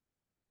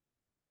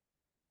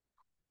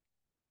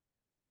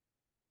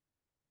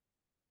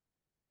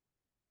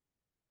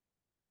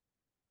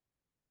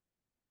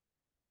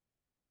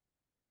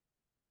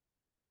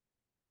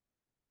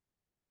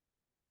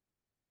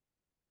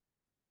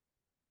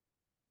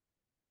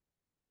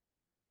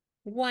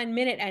 One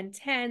minute and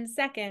 10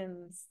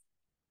 seconds.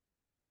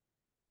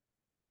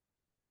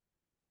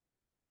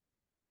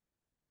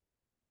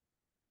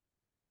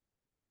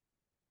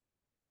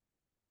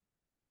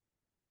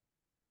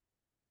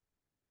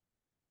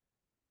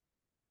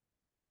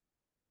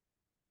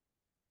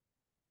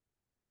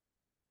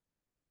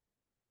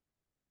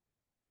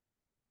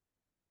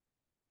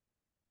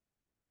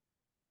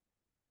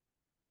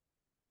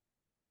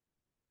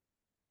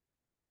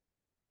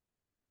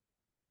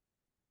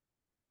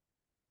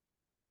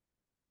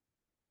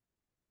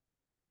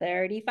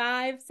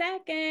 Thirty-five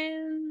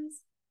seconds.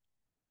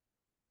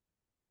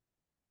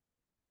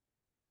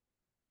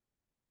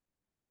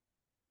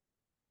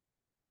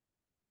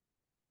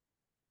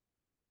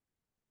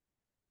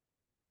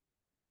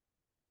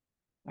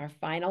 Our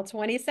final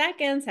 20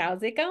 seconds.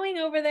 How's it going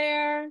over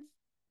there?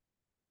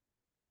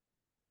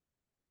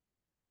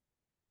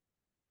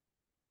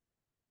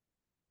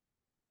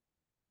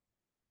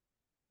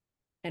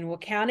 And we'll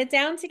count it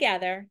down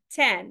together.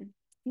 10,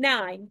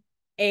 9,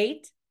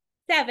 8,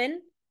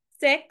 7,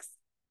 6,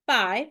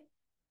 5,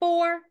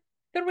 4,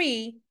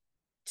 3,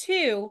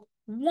 2,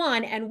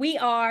 1. And we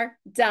are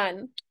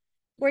done.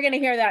 We're going to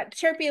hear that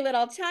chirpy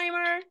little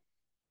timer.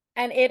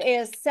 And it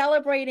is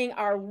celebrating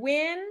our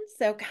win.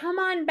 So come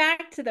on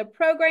back to the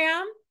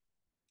program.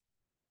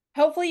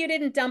 Hopefully you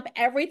didn't dump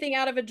everything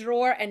out of a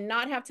drawer and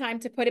not have time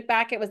to put it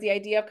back. It was the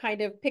idea of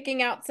kind of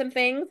picking out some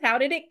things. How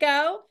did it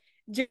go?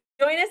 Join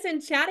us in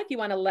chat if you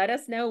want to let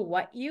us know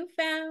what you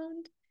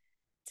found.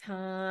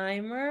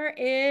 Timer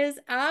is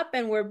up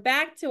and we're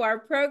back to our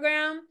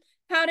program.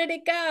 How did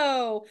it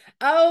go?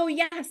 Oh,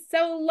 yes,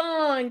 so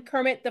long.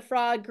 Kermit the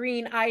Frog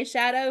green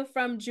eyeshadow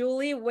from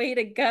Julie. Way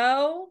to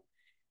go.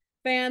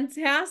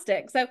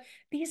 Fantastic. So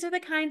these are the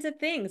kinds of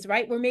things,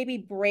 right? We're maybe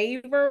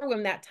braver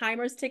when that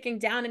timer's ticking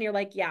down and you're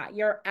like, yeah,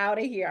 you're out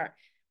of here.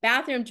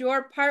 Bathroom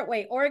drawer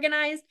partway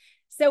organized.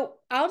 So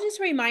I'll just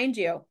remind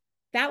you,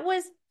 that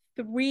was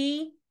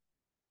 3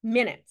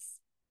 minutes.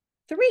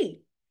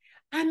 3.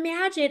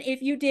 Imagine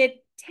if you did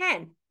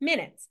 10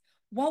 minutes.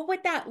 What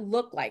would that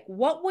look like?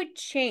 What would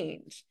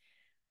change?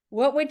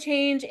 What would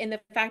change in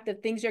the fact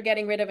that things you're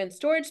getting rid of in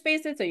storage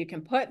spaces so you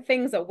can put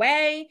things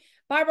away?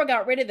 Barbara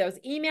got rid of those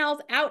emails.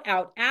 Out,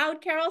 out,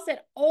 out. Carol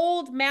said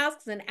old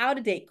masks and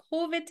out-of-date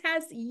COVID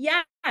tests.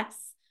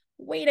 Yes.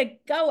 Way to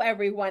go,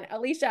 everyone.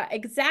 Alicia,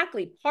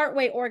 exactly.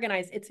 Partway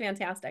organized. It's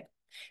fantastic.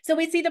 So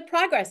we see the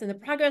progress, and the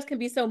progress can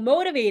be so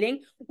motivating.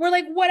 We're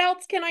like, what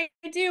else can I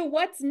do?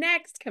 What's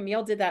next?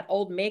 Camille did that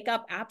old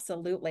makeup.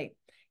 Absolutely.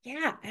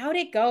 Yeah, out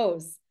it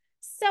goes.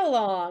 So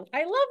long.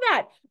 I love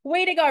that.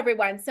 Way to go,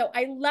 everyone. So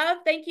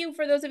thank you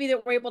for those of you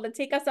that were able to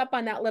take us up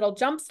on that little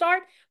jump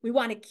start. We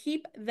want to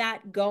keep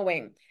that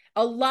going.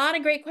 A lot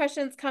of great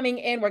questions coming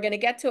in. We're going to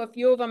get to a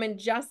few of them in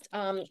just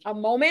a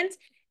moment.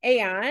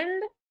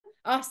 And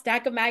a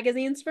stack of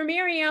magazines for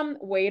Miriam.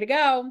 Way to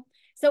go.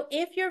 So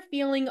if you're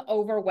feeling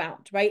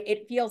overwhelmed, right?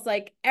 It feels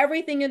like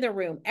everything in the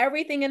room,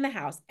 everything in the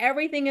house,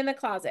 everything in the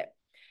closet.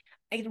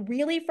 It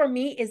really, for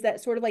me, is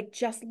that sort of like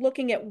just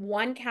looking at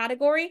one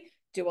category,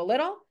 do a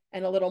little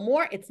and a little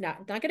more. It's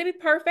not going to be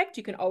perfect.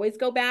 You can always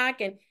go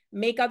back and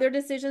make other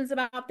decisions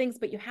about things,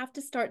 but you have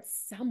to start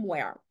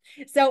somewhere.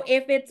 So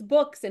if it's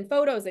books and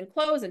photos and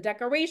clothes and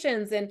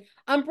decorations and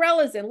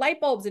umbrellas and light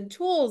bulbs and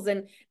tools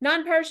and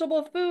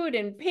non-perishable food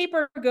and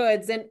paper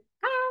goods and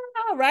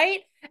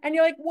right? And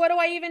you're like, what do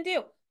I even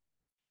do?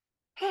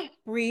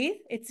 Breathe.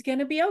 It's going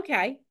to be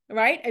okay,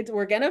 right?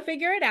 We're going to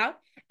figure it out.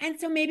 And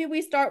so maybe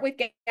we start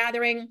with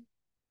gathering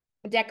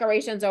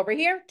decorations over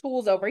here,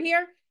 tools over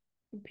here,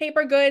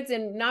 paper goods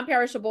and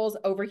non-perishables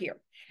over here.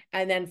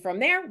 And then from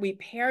there, we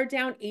pare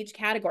down each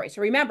category.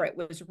 So remember, it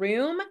was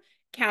room,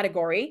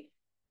 category,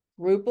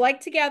 group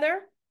like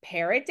together,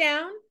 pare it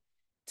down,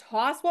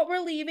 toss what we're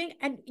leaving,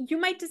 and you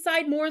might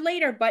decide more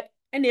later, but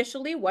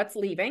initially what's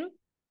leaving.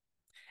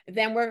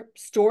 Then we're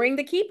storing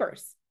the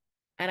keepers.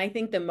 And I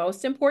think the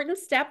most important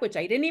step, which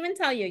I didn't even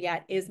tell you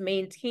yet, is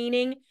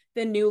maintaining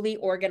the newly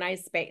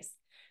organized space.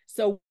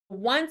 So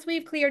once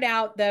we've cleared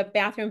out the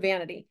bathroom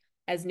vanity,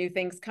 as new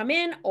things come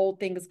in, old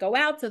things go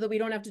out so that we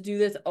don't have to do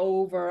this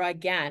over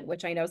again,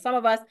 which I know some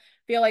of us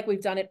feel like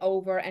we've done it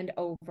over and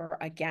over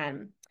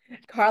again.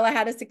 Carla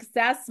had a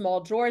success, small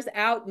drawers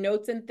out,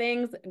 notes and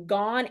things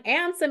gone,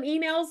 and some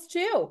emails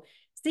too.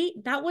 See,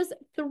 that was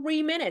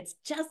 3 minutes.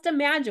 Just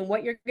imagine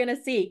what you're going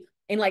to see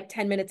in like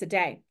 10 minutes a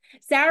day.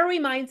 Sarah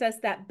reminds us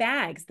that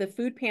bags, the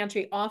food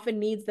pantry often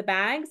needs the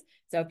bags.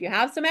 So if you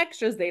have some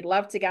extras, they'd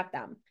love to get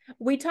them.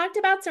 We talked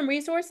about some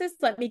resources.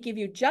 Let me give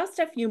you just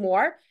a few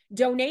more.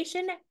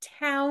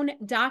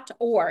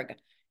 Donationtown.org.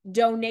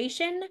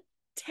 Donation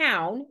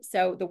town.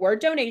 So the word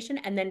donation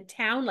and then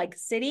town like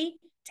city,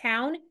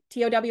 town,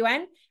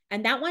 T-O-W-N.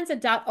 And that one's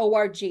a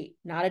 .org,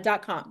 not a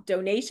 .com.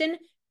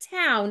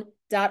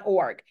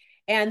 Donationtown.org.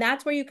 And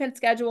that's where you can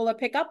schedule a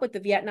pickup with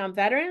the Vietnam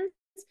veterans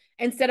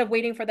instead of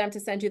waiting for them to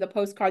send you the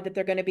postcard that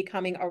they're going to be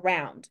coming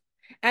around.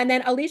 And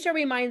then Alicia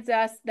reminds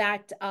us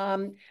that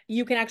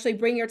you can actually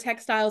bring your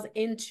textiles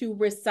into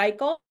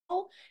recycle.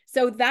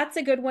 So that's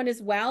a good one as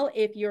well.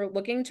 If you're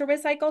looking to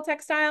recycle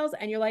textiles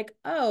and you're like,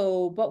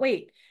 oh, but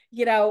wait,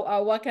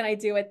 what can I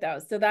do with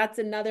those? So that's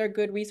another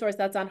good resource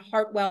that's on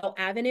Hartwell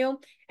Avenue.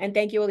 And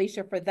thank you,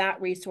 Alicia, for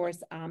that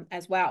resource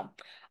as well.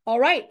 All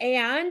right,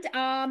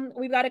 and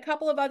we've got a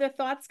couple of other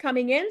thoughts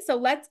coming in. So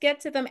let's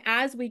get to them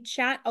as we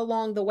chat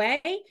along the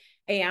way.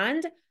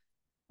 And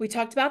we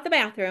talked about the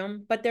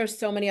bathroom, but there's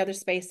so many other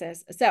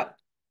spaces. So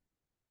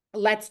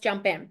let's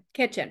jump in.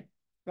 Kitchen,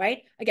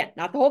 right? Again,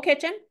 not the whole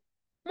kitchen.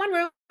 One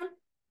room,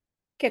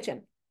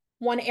 kitchen.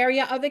 One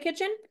area of the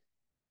kitchen,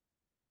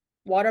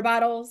 water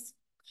bottles,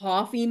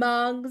 coffee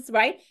mugs,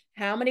 right?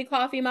 How many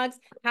coffee mugs?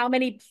 How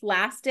many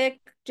plastic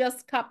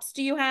just cups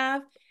do you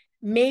have?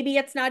 Maybe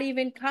it's not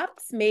even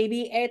cups.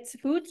 Maybe it's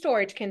food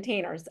storage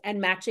containers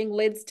and matching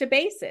lids to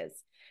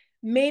bases.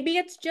 Maybe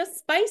it's just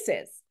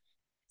spices.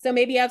 So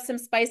maybe you have some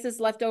spices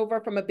left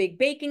over from a big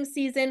baking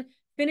season.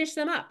 Finish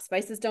them up.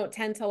 Spices don't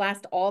tend to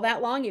last all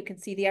that long. You can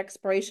see the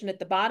expiration at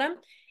the bottom.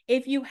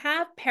 If you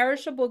have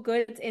perishable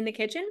goods in the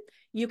kitchen,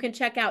 you can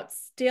check out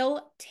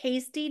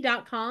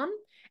stilltasty.com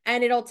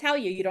and it'll tell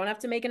you. You don't have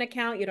to make an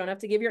account. You don't have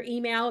to give your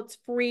email. It's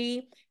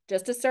free.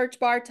 Just a search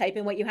bar, type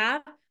in what you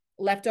have.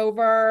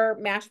 Leftover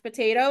mashed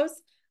potatoes,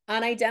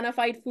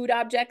 unidentified food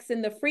objects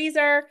in the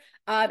freezer,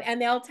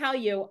 and they'll tell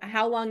you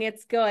how long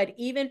it's good,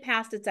 even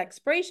past its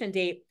expiration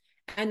date.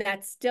 And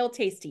that's Still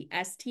Tasty,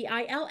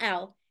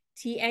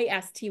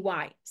 Tasty,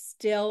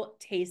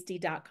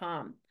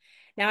 stilltasty.com.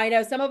 Now, I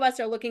know some of us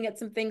are looking at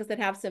some things that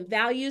have some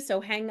value, so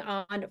hang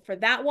on for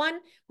that one.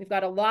 We've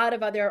got a lot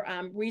of other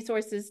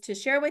resources to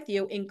share with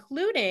you,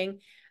 including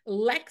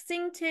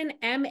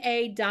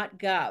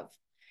lexingtonma.gov.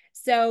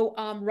 So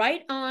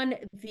right on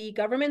the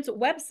government's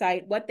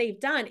website, what they've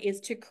done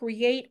is to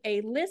create a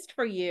list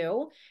for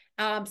you,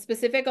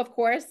 specific, of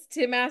course,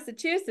 to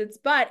Massachusetts,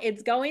 but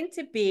it's going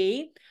to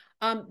be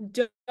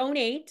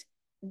donate,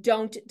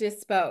 don't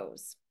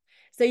dispose.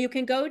 So you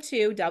can go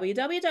to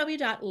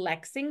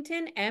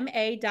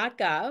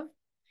www.lexingtonma.gov.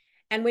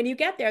 And when you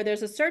get there,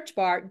 there's a search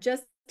bar.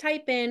 Just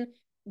type in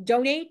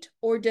donate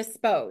or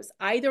dispose.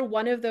 Either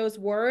one of those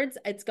words,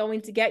 it's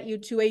going to get you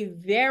to a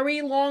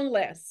very long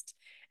list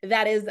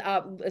that is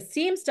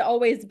seems to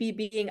always be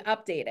being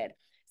updated.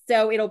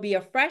 So it'll be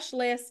a fresh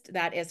list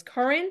that is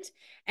current,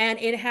 and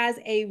it has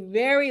a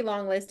very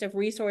long list of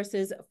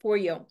resources for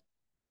you,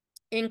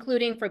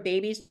 including for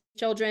babies,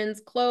 children's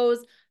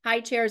clothes, high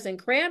chairs and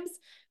cribs,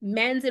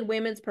 men's and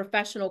women's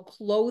professional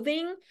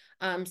clothing,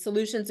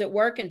 solutions at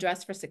work and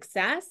dress for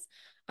success,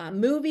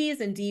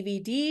 movies and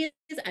DVDs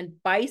and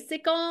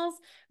bicycles,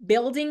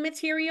 building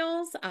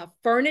materials,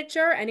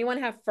 furniture. Anyone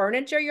have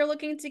furniture you're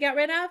looking to get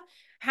rid of?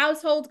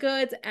 Household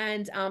goods,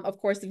 and of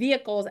course,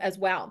 vehicles as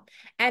well.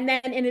 And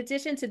then in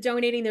addition to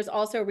donating, there's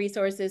also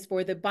resources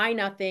for the Buy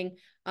Nothing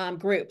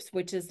groups,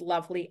 which is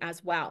lovely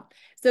as well.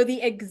 So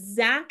the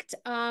exact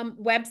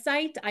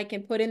website I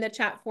can put in the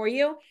chat for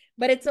you,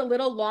 but it's a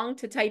little long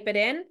to type it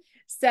in.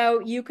 So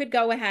you could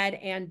go ahead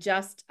and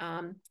just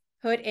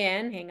put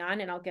in, hang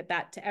on, and I'll get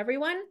that to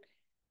everyone.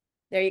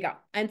 There you go.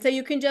 And so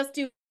you can just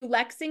do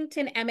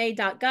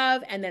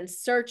lexingtonma.gov and then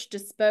search,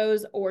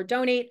 dispose, or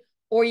donate,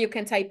 or you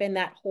can type in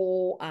that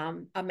whole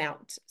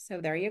amount. So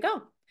there you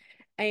go.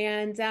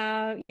 And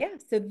yeah,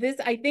 so this,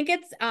 I think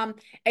it's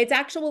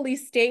actually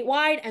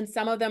statewide, and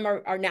some of them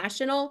are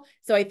national.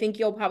 So I think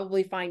you'll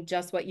probably find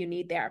just what you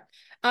need there.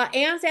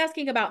 Anne's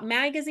asking about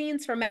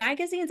magazines. For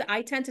magazines,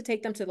 I tend to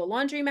take them to the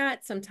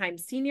laundromat,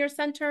 sometimes senior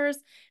centers.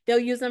 They'll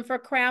use them for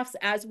crafts,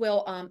 as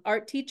will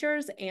art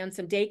teachers and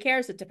some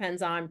daycares. It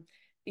depends on,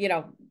 you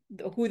know,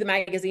 who the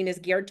magazine is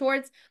geared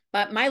towards.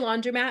 But my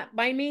laundromat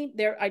by me,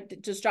 I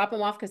just drop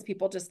them off because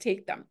people just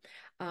take them.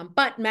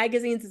 But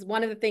magazines is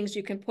one of the things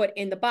you can put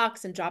in the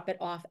box and drop it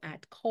off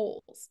at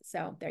Kohl's.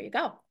 So there you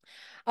go.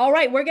 All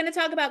right, we're going to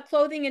talk about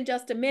clothing in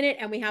just a minute,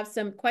 and we have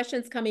some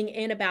questions coming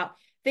in about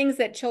things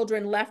that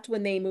children left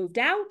when they moved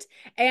out,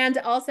 and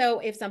also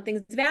if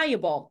something's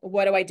valuable,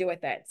 what do I do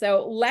with it?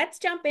 So let's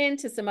jump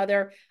into some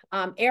other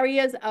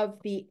areas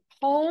of the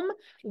home.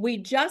 We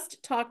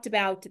just talked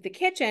about the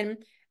kitchen.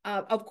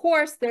 Of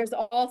course, there's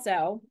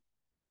also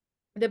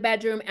the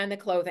bedroom and the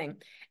clothing.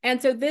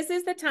 And so this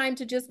is the time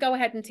to just go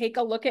ahead and take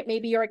a look at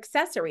maybe your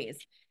accessories.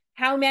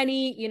 How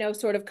many, you know,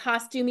 sort of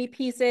costumey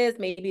pieces,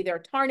 maybe they're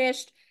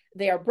tarnished,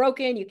 they are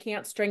broken, you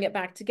can't string it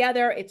back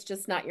together, it's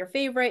just not your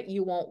favorite,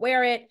 you won't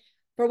wear it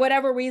for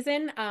whatever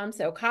reason.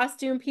 So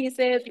costume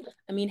pieces,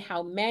 I mean,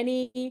 how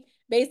many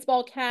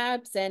baseball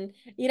caps, and,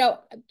 you know,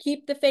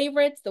 keep the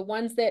favorites, the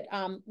ones that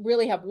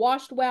really have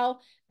washed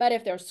well. But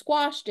if they're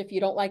squashed, if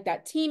you don't like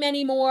that team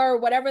anymore,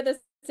 whatever the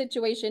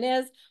situation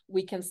is,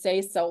 we can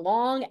say so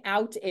long,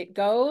 out it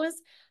goes.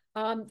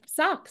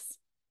 Socks,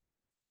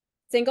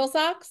 single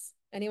socks.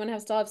 Anyone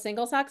still have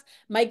single socks?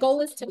 My goal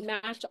is to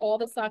match all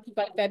the socks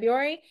by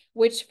February,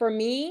 which for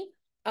me,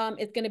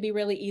 it's going to be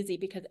really easy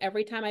because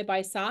every time I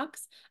buy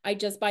socks, I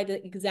just buy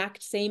the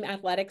exact same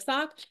athletic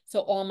sock. So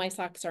all my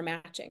socks are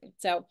matching.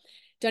 So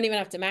don't even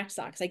have to match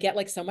socks. I get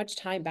like so much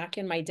time back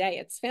in my day.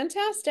 It's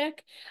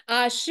fantastic.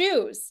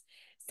 Shoes.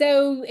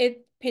 So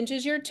it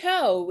pinches your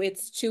toe.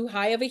 It's too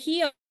high of a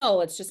heel.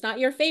 It's just not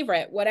your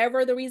favorite,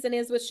 whatever the reason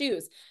is with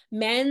shoes.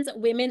 Men's,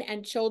 women,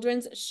 and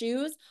children's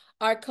shoes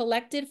are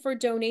collected for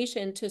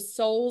donation to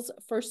Souls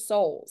for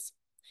Souls.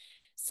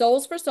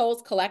 Souls for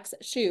Souls collects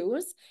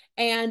shoes,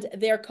 and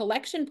their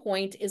collection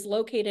point is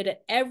located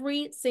at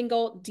every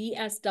single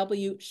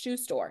DSW shoe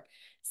store.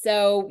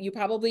 So you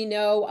probably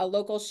know a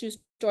local shoe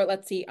store.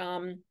 Let's see,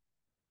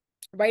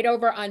 right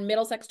over on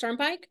Middlesex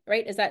Turnpike,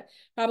 right? Is that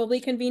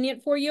probably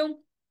convenient for you?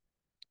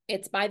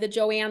 It's by the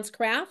Joann's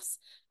Crafts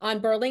on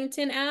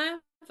Burlington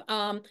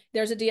Ave.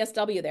 There's a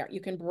DSW there.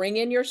 You can bring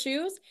in your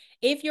shoes.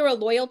 If you're a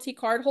loyalty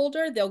card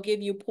holder, they'll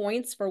give you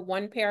points for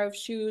one pair of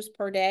shoes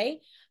per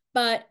day.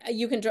 But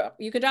you can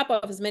drop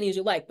off as many as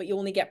you like, but you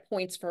only get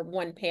points for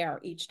one pair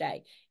each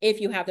day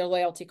if you have their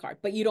loyalty card,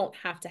 but you don't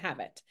have to have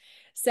it.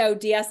 So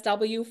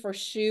DSW for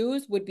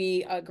shoes would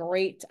be a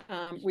great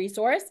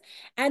resource.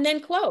 And then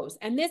clothes.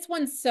 And this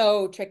one's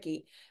so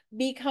tricky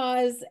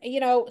because, you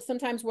know,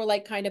 sometimes we're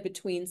like kind of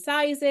between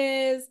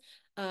sizes,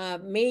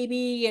 maybe,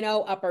 you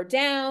know, up or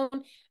down.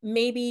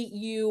 Maybe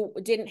you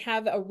didn't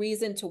have a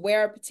reason to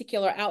wear a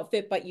particular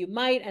outfit, but you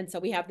might. And so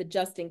we have the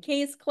just in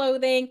case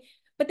clothing.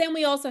 But then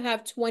we also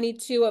have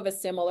 22 of a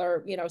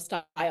similar, you know,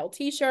 style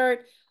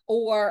t-shirt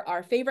or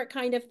our favorite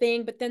kind of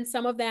thing. But then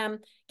some of them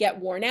get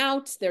worn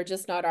out. They're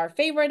just not our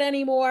favorite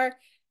anymore.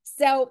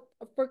 So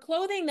for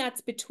clothing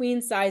that's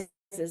between sizes,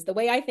 The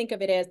way I think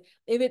of it is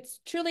if it's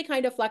truly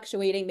kind of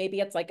fluctuating, maybe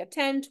it's like a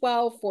 10,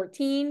 12,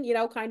 14,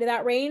 kind of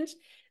that range.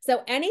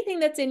 So anything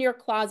that's in your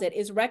closet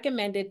is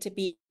recommended to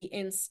be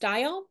in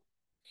style,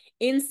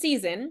 in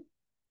season,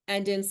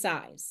 and in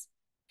size.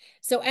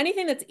 So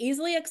anything that's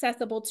easily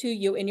accessible to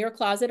you in your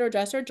closet or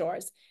dresser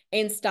drawers,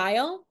 in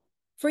style,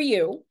 for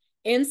you,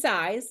 in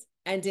size,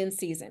 and in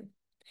season.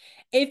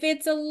 If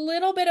it's a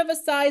little bit of a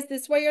size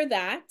this way or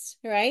that,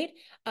 right?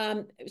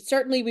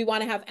 Certainly we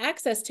want to have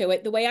access to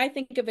it. The way I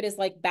think of it is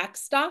like back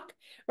stock,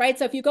 right?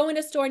 So if you go in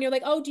a store and you're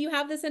like, oh, do you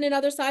have this in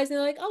another size? And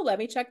they're like, oh, let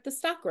me check the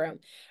stock room,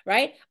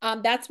 right?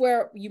 That's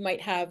where you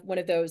might have one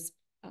of those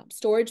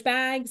storage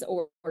bags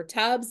or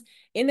tubs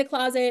in the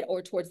closet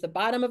or towards the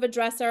bottom of a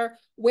dresser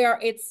where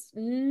it's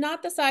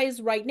not the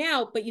size right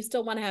now, but you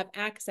still want to have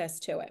access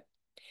to it.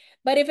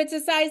 But if it's a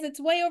size that's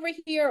way over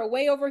here or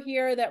way over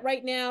here that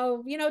right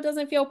now,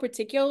 doesn't feel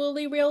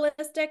particularly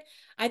realistic,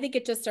 I think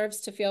it just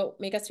serves to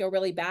make us feel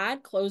really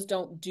bad. Clothes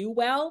don't do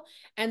well.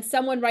 And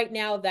someone right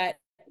now that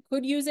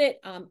could use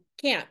it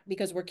can't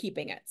because we're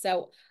keeping it.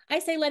 So I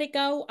say let it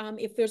go.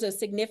 If there's a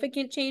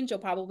significant change, you'll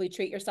probably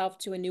treat yourself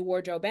to a new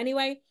wardrobe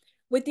anyway,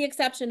 with the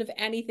exception of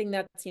anything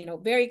that's,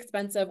 very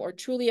expensive or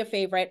truly a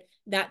favorite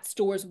that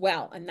stores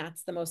well. And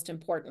that's the most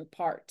important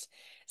part.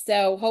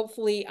 So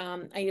hopefully,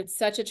 it's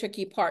such a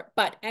tricky part,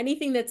 but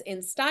anything that's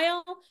in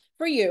style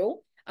for you,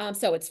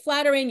 so it's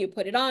flattering, you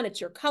put it on,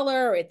 it's your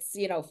color, it's,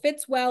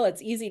 fits well,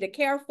 it's easy to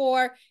care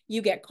for,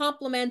 you get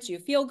compliments, you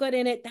feel good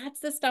in it.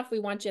 That's the stuff we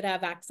want you to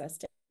have access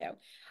to.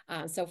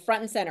 So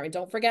front and center, and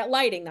don't forget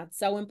lighting. That's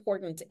so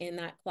important in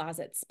that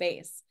closet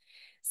space.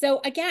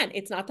 So again,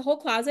 it's not the whole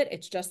closet,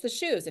 it's just the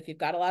shoes. If you've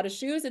got a lot of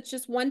shoes, it's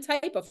just one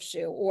type of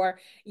shoe or,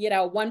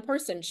 one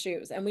person's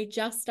shoes. And we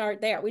just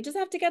start there. We just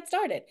have to get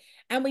started.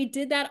 And we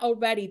did that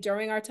already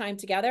during our time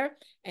together.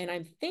 And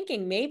I'm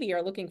thinking maybe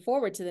you're looking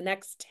forward to the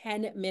next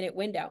 10-minute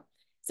window.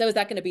 So is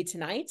that going to be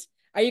tonight?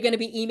 Are you going to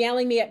be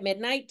emailing me at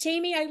midnight?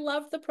 Jamie, I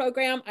love the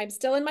program. I'm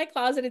still in my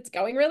closet. It's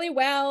going really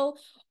well.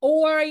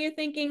 Or are you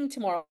thinking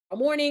tomorrow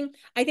morning?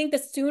 I think the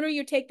sooner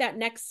you take that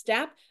next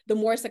step, the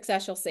more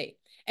success you'll see.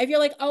 If you're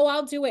like, oh,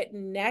 I'll do it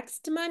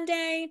next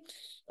Monday,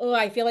 oh,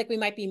 I feel like we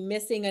might be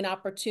missing an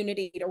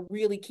opportunity to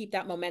really keep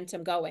that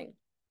momentum going.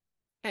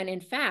 And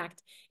in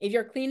fact, if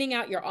you're cleaning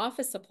out your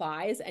office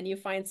supplies and you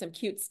find some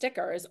cute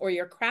stickers, or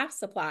your craft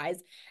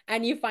supplies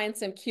and you find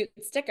some cute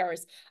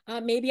stickers,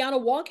 maybe on a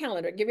wall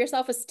calendar, give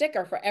yourself a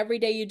sticker for every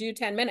day you do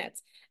 10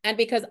 minutes. And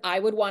because I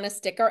would want a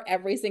sticker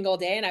every single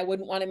day and I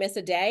wouldn't want to miss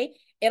a day,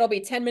 it'll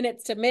be 10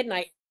 minutes to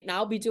midnight and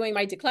I'll be doing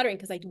my decluttering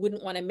because I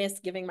wouldn't want to miss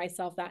giving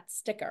myself that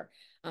sticker.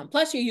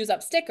 Plus you use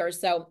up stickers,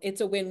 so it's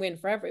a win-win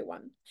for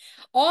everyone.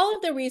 All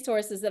of the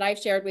resources that I've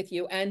shared with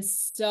you and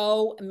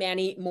so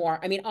many more.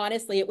 I mean,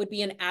 honestly, it would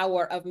be an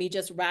hour of me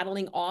just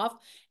rattling off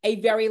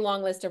a very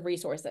long list of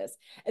resources.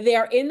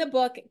 They're in the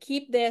book,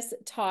 Keep This,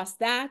 Toss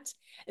That.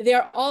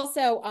 They're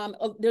also,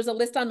 there's a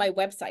list on my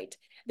website.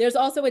 There's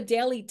also a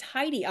daily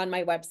tidy on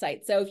my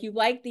website. So if you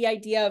like the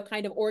idea of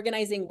kind of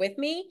organizing with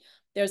me,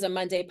 there's a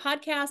Monday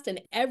podcast, and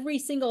every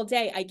single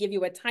day I give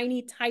you a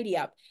tiny tidy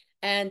up.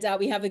 And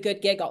we have a good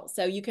giggle.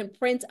 So you can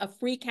print a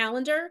free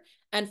calendar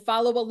and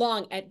follow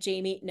along at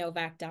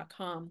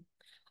jamienovak.com.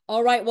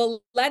 All right,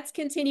 well, let's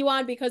continue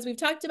on because we've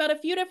talked about a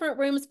few different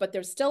rooms, but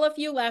there's still a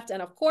few left.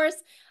 And of course,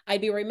 I'd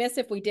be remiss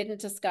if we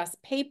didn't discuss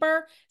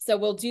paper. So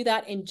we'll do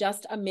that in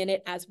just a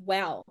minute as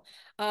well.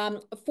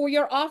 For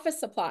your office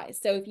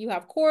supplies, so if you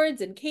have cords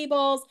and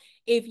cables,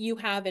 if you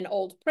have an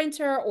old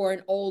printer or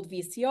an old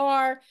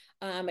VCR,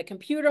 a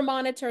computer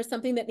monitor,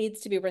 something that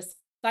needs to be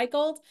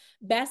recycled,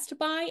 Best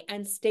Buy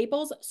and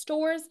Staples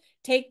stores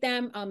take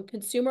them,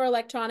 consumer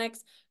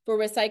electronics, for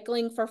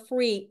recycling for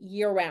free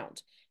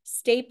year-round.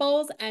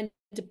 Staples and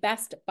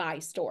Best Buy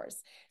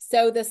stores.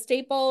 So the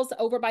Staples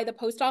over by the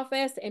post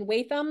office in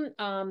Watham,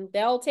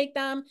 they'll take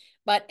them,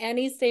 but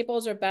any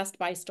Staples or Best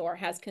Buy store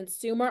has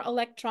consumer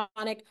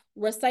electronic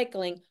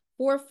recycling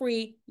for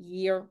free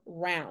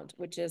year-round,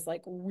 which is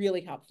like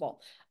really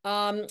helpful.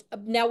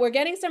 Now we're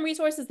getting some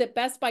resources that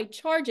Best Buy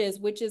charges,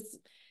 which is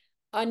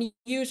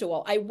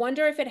unusual. I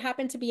wonder if it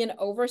happened to be an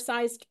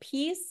oversized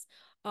piece,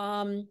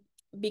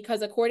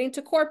 because according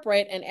to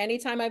corporate, and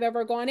anytime I've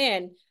ever gone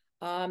in,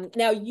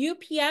 now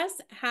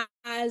UPS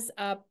has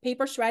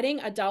paper shredding,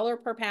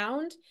 $1 per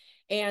pound,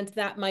 and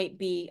that might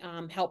be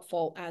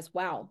helpful as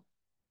well.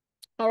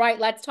 All right,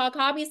 let's talk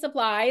hobby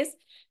supplies.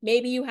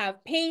 Maybe you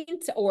have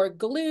paint or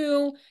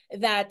glue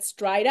that's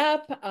dried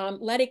up.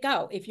 Let it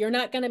go. If you're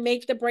not going to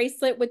make the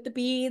bracelet with the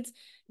beads,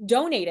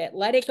 donate it.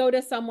 Let it go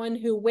to someone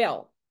who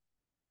will.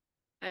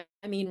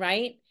 I mean,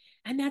 right?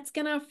 And that's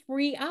going to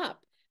free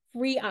up.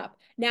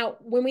 Now,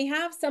 when we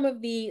have some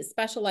of the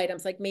special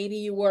items, like maybe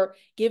you were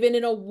given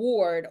an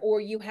award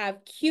or you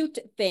have cute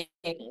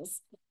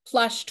things,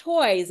 plush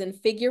toys and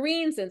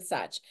figurines and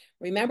such.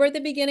 Remember at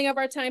the beginning of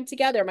our time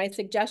together, my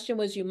suggestion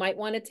was you might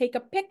want to take a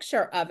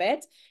picture of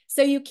it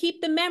so you keep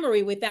the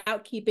memory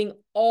without keeping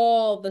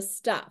all the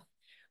stuff,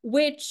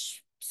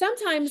 which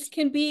sometimes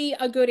can be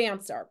a good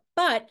answer.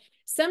 But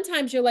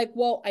sometimes you're like,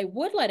 well, I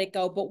would let it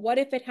go, but what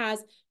if it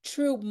has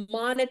true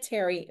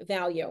monetary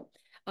value?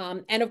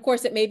 And of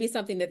course, it may be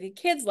something that the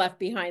kids left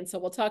behind. So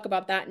we'll talk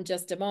about that in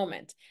just a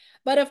moment.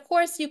 But of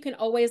course, you can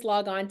always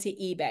log on to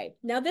eBay.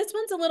 Now, this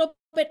one's a little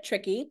bit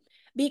tricky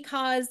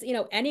because,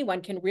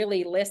 anyone can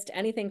really list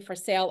anything for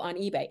sale on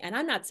eBay. And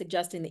I'm not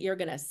suggesting that you're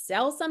going to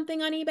sell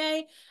something on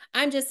eBay.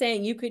 I'm just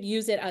saying you could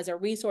use it as a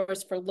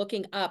resource for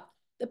looking up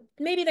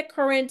maybe the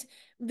current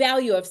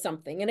value of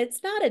something. And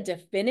it's not a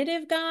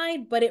definitive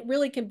guide, but it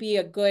really can be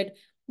a good,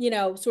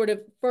 sort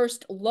of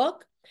first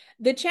look.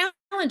 The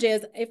challenge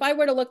is if I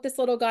were to look this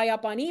little guy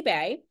up on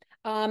eBay,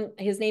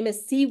 his name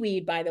is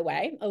Seaweed, by the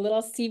way, a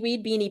little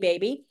seaweed beanie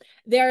baby.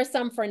 There are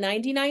some for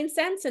 99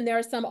 cents and there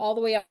are some all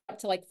the way up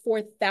to like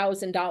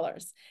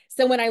 $4,000.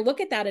 So when I look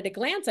at that at a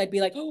glance, I'd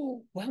be like,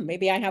 oh, well,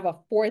 maybe I have a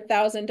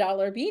 $4,000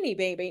 beanie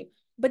baby.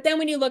 But then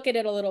when you look at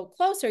it a little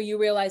closer, you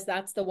realize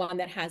that's the one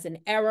that has an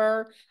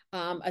error,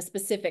 a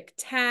specific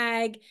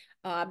tag.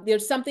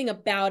 There's something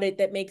about it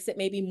that makes it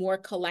maybe more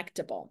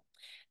collectible.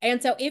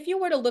 And so if you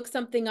were to look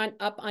something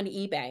up on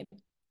eBay,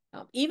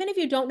 even if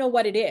you don't know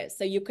what it is,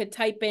 so you could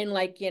type in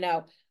like,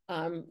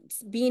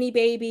 beanie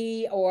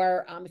baby,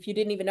 or if you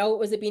didn't even know it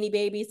was a beanie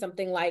baby,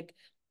 something like,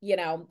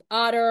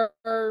 otter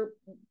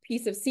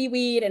piece of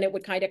seaweed, and it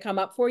would kind of come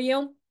up for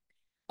you.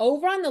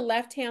 Over on the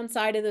left-hand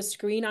side of the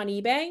screen on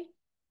eBay,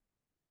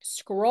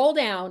 scroll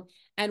down,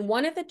 and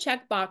one of the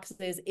check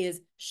boxes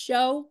is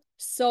show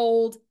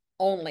sold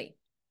only.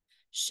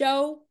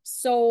 Show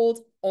sold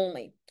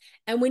only.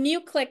 And when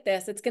you click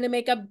this, it's going to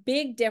make a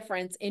big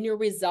difference in your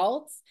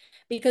results,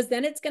 because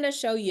then it's going to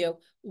show you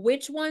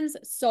which ones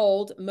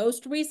sold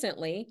most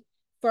recently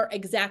for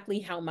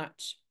exactly how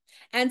much.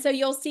 And so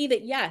you'll see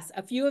that, yes,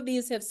 a few of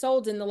these have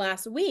sold in the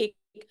last week,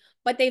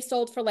 but they've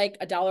sold for like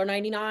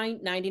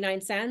 $1.99,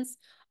 99 cents.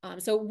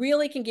 So it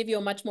really can give you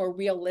a much more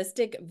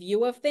realistic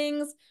view of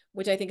things,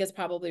 which I think is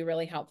probably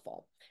really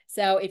helpful.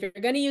 So if you're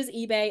going to use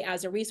eBay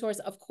as a resource,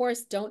 of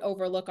course, don't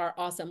overlook our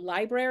awesome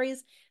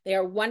libraries. They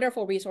are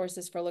wonderful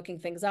resources for looking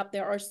things up.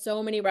 There are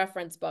so many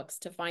reference books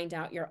to find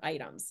out your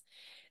items.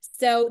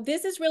 So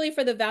this is really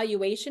for the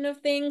valuation of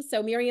things.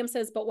 So Miriam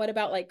says, but what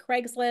about like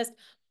Craigslist?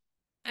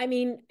 I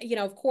mean,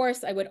 of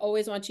course, I would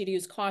always want you to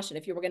use caution.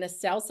 If you were going to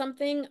sell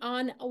something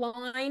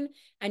online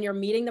and you're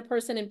meeting the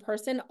person in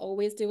person,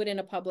 always do it in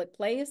a public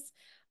place.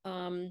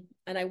 And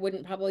I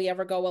wouldn't probably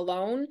ever go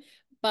alone.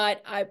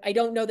 But I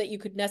don't know that you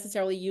could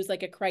necessarily use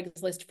like a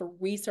Craigslist for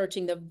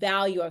researching the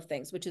value of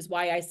things, which is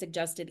why I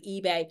suggested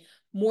eBay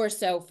more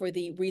so for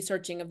the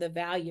researching of the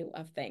value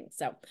of things.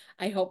 So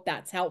I hope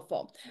that's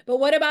helpful. But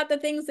what about the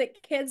things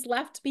that kids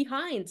left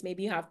behind?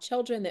 Maybe you have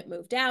children that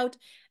moved out,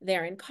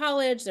 they're in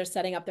college, they're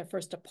setting up their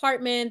first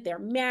apartment, they're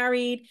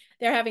married,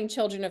 they're having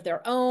children of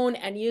their own,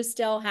 and you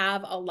still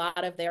have a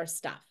lot of their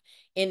stuff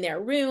in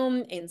their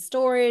room, in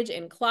storage,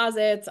 in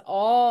closets,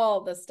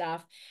 all the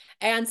stuff.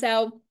 And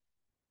so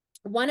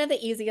one of the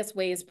easiest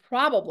ways,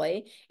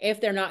 probably, if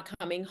they're not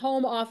coming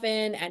home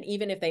often, and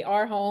even if they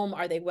are home,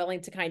 are they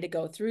willing to kind of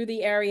go through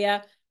the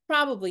area?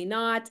 Probably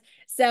not.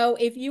 So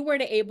if you were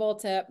to able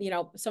to,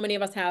 so many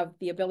of us have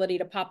the ability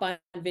to pop on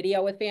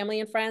video with family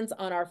and friends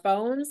on our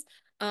phones,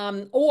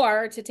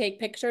 or to take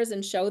pictures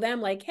and show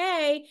them like,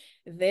 hey,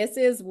 this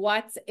is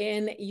what's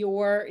in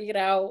your,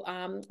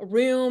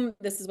 room.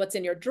 This is what's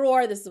in your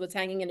drawer. This is what's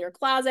hanging in your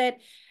closet.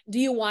 Do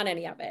you want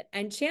any of it?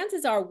 And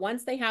chances are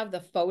once they have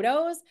the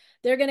photos,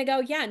 they're going to go,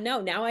 yeah,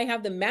 no, now I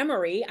have the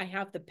memory. I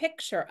have the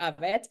picture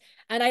of it,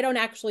 and I don't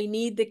actually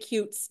need the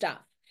cute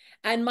stuff.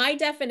 And my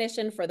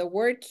definition for the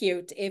word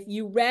cute, if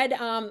you read,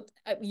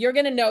 you're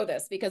going to know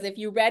this, because if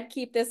you read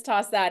Keep This,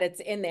 Toss That, it's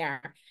in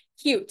there.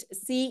 Cute,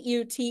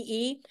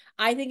 C-U-T-E.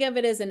 I think of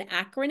it as an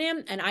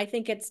acronym, and I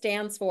think it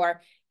stands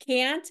for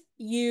can't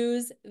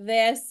use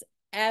this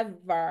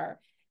ever.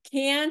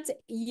 Can't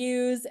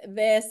use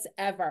this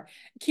ever.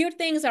 Cute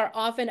things are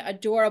often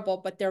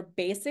adorable, but they're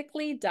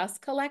basically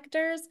dust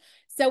collectors.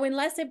 So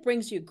unless it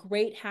brings you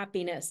great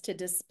happiness to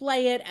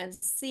display it and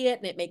see it,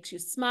 and it makes you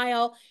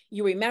smile,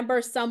 you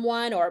remember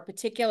someone or a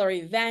particular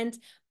event,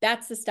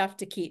 that's the stuff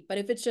to keep. But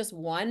if it's just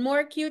one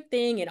more cute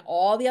thing in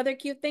all the other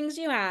cute things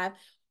you have,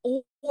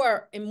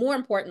 or, and more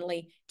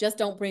importantly, just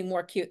don't bring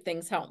more cute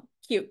things home.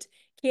 Cute.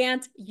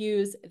 Can't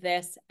use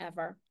this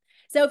ever.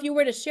 So if you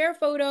were to share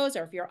photos,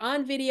 or if you're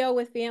on video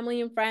with family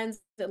and friends,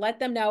 to let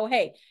them know,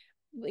 hey,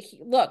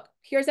 look,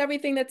 here's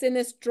everything that's in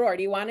this drawer.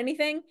 Do you want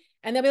anything?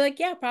 And they'll be like,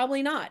 yeah,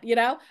 probably not,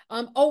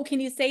 oh, can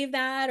you save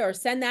that or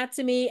send that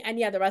to me? And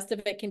yeah, the rest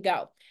of it can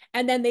go.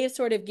 And then they've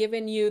sort of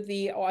given you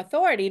the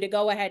authority to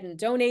go ahead and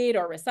donate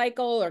or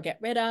recycle or get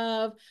rid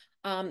of.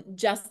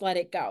 Just let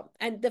it go.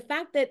 And the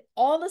fact that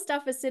all the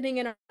stuff is sitting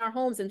in our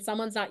homes and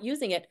someone's not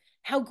using it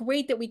How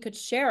great that we could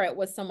share it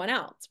with someone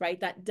else, right?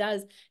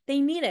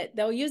 They need it,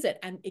 they'll use it,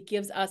 and it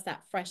gives us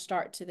that fresh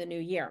start to the new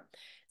year.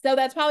 So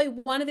that's probably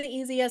one of the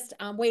easiest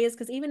ways,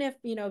 because even if,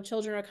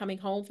 children are coming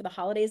home for the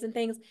holidays and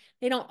things,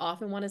 they don't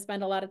often want to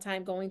spend a lot of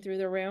time going through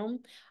the room.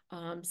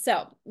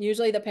 So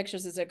usually the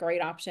pictures is a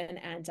great option,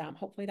 and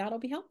hopefully that'll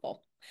be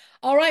helpful.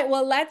 All right,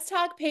 well, let's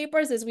talk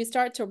papers as we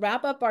start to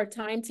wrap up our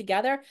time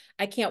together.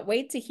 I can't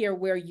wait to hear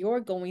where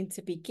you're going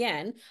to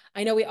begin.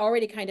 I know we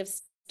already kind of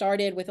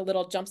started with a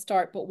little jump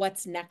start, but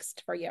what's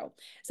next for you?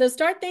 So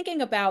start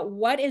thinking about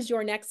what is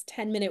your next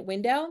 10-minute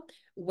window?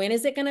 When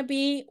is it going to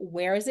be?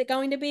 Where is it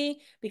going to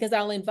be? Because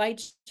I'll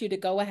invite you to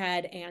go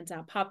ahead and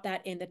pop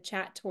that in the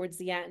chat towards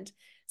the end.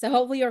 So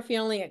hopefully you're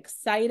feeling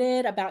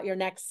excited about your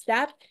next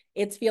step.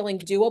 It's feeling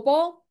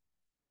doable.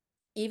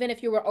 Even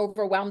if you were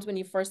overwhelmed when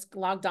you first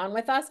logged on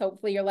with us,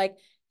 hopefully you're like,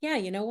 yeah,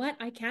 you know what?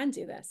 I can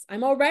do this.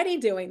 I'm already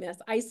doing this.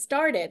 I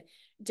started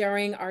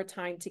during our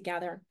time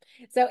together.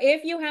 So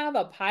if you have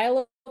a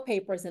pile of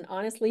papers, and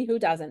honestly, who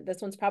doesn't?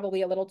 This one's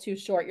probably a little too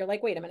short. You're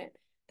like, wait a minute.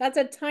 That's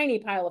a tiny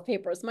pile of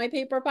papers. My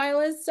paper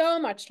pile is so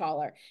much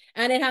taller,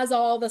 and it has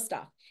all the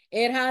stuff.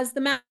 It has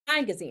the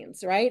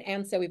magazines, right?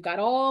 And so we've got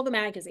all the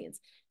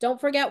magazines.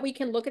 Don't forget, we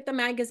can look at the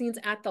magazines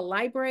at the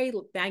library.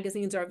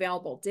 Magazines are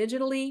available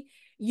digitally.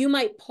 You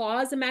might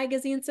pause a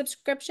magazine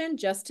subscription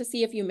just to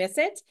see if you miss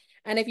it.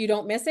 And if you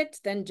don't miss it,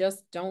 then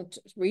just don't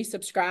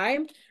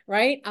resubscribe,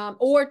 right?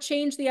 Or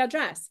change the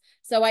address.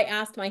 So I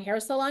asked my hair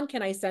salon,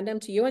 can I send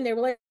them to you? And they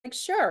were like,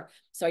 sure.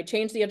 So I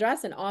changed the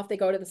address and off they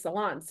go to the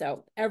salon.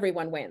 So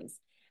everyone wins.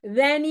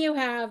 Then you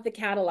have the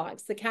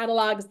catalogs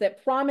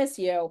that promise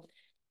you,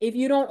 if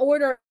you don't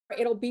order,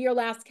 it'll be your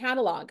last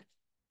catalog.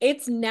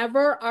 It's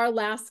never our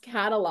last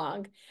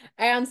catalog.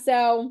 And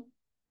so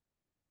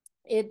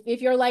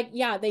if you're like,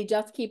 yeah, they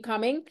just keep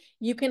coming,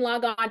 you can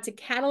log on to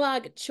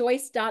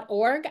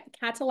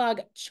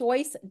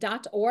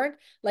catalogchoice.org,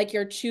 like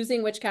you're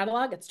choosing which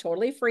catalog. It's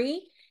totally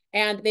free,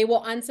 and they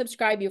will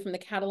unsubscribe you from the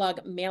catalog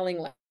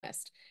mailing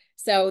list.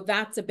 So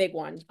that's a big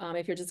one.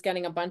 If you're just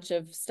getting a bunch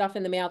of stuff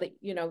in the mail that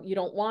you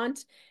don't want,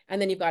 and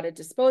then you've got to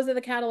dispose of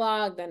the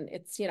catalog, then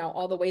it's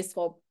all the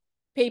wasteful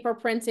paper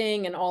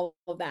printing and all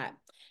of that.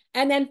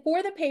 And then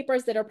for the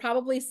papers that are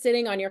probably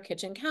sitting on your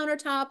kitchen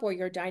countertop or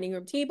your dining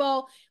room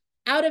table,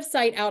 out of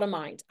sight, out of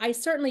mind. I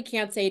certainly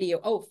can't say to you,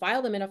 oh,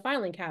 file them in a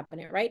filing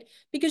cabinet, right?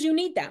 Because you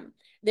need them.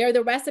 They're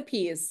the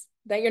recipes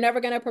that you're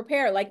never going to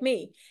prepare, like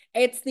me.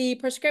 It's the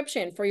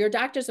prescription for your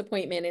doctor's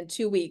appointment in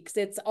 2 weeks.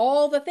 It's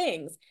all the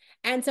things.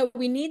 And so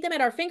we need them at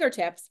our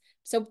fingertips.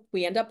 So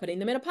we end up putting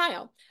them in a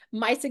pile.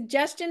 My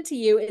suggestion to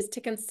you is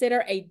to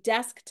consider a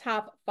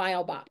desktop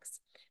file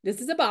box.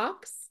 This is a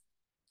box.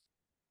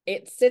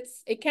 It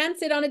can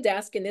sit on a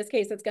desk. In this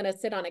case, it's going to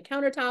sit on a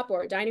countertop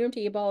or a dining room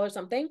table or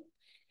something.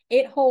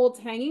 It holds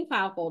hanging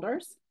file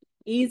folders,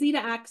 easy to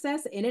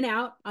access in and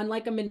out,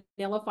 unlike a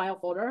manila file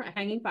folder, a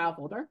hanging file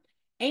folder.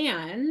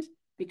 And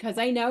because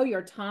I know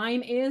your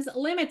time is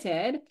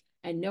limited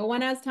and no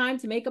one has time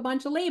to make a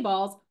bunch of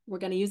labels, we're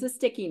going to use a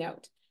sticky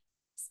note.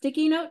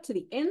 Sticky note to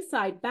the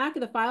inside back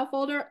of the file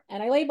folder,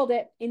 and I labeled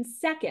it in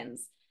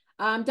seconds.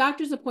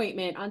 Doctor's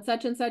appointment on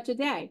such and such a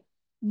day.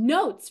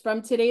 Notes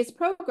from today's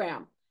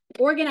program,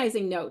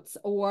 organizing notes,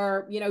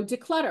 or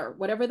declutter,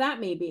 whatever that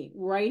may be,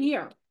 right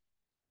here.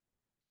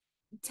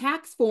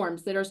 Tax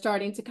forms that are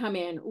starting to come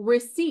in,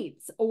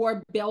 receipts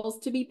or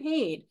bills to be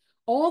paid,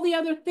 all the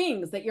other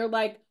things that you're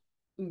like,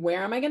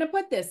 where am I going to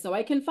put this so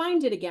I can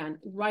find it again?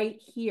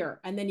 Right here.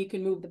 And then you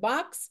can move the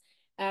box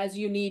as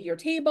you need your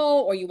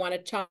table, or you want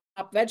to chop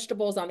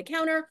vegetables on the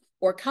counter,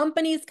 or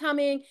companies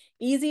coming,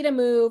 easy to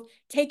move.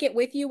 Take it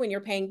with you when you're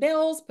paying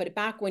bills, put it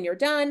back when you're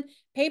done.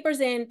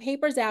 Papers in,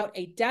 papers out.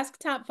 A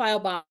desktop file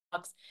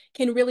box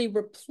can really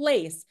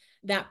replace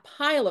that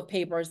pile of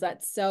papers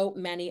that so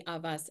many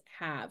of us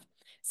have.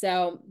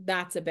 So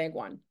that's a big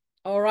one.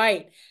 All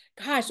right.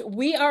 Gosh,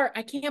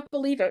 I can't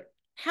believe it.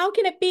 How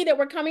can it be that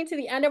we're coming to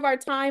the end of our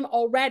time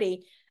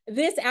already?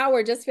 This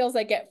hour just feels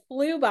like it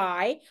flew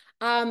by.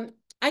 I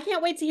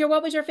can't wait to hear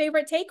what was your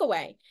favorite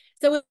takeaway.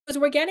 So as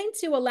we're getting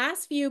to a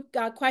last few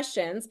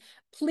questions,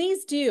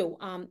 please do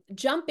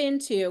jump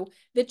into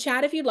the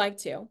chat if you'd like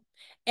to,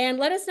 and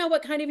let us know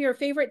what kind of your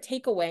favorite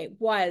takeaway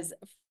was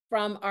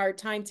from our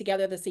time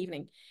together this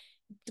evening.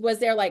 Was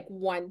there like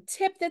one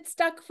tip that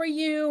stuck for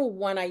you,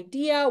 one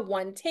idea,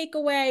 one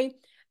takeaway?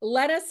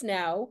 Let us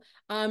know.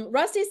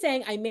 Rusty's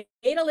saying, I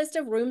made a list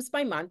of rooms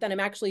by month, and I'm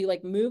actually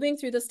like moving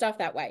through the stuff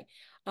that way.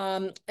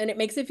 And it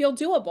makes it feel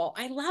doable.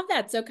 I love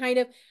that. So kind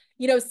of,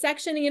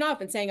 sectioning it off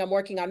and saying, I'm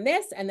working on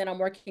this, and then I'm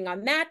working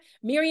on that.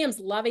 Miriam's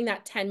loving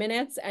that 10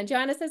 minutes. And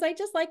Joanna says, I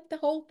just like the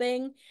whole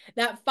thing.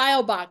 That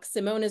file box,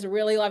 Simone is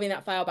really loving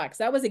that file box.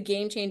 That was a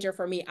game changer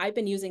for me. I've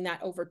been using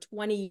that over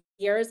 20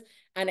 years,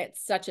 and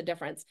it's such a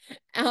difference.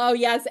 Oh,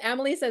 yes.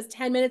 Emily says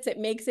 10 minutes, it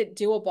makes it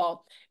doable.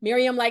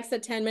 Miriam likes the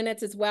 10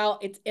 minutes as well.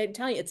 I'm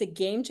telling you, it's a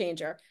game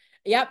changer.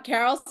 Yep.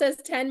 Carol says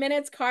 10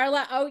 minutes.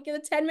 Carla, oh, the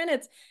 10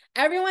 minutes.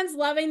 Everyone's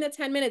loving the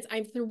 10 minutes.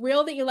 I'm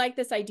thrilled that you like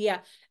this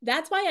idea.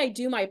 That's why I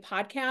do my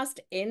podcast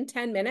in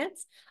 10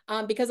 minutes,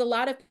 because a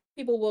lot of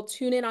people will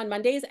tune in on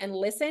Mondays and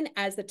listen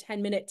as the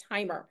 10-minute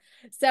timer.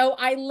 So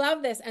I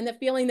love this, and the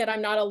feeling that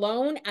I'm not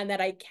alone and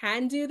that I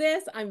can do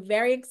this. I'm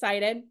very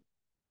excited.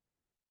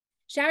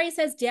 Shari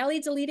says daily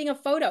deleting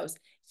of photos.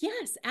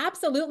 Yes,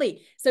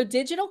 absolutely. So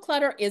digital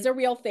clutter is a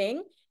real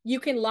thing. You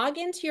can log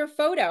into your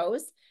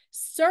photos,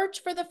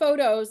 search for the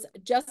photos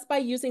just by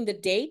using the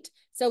date.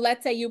 So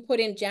let's say you put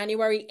in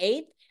January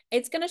 8th.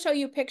 It's going to show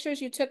you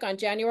pictures you took on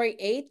January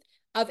 8th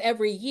of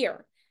every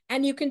year.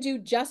 And you can do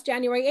just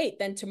January 8th.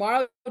 Then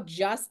tomorrow,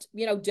 just,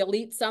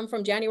 delete some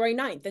from January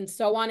 9th and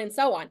so on and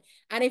so on.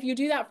 And if you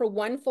do that for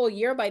one full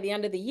year, by the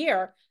end of the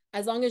year,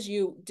 as long as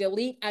you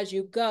delete as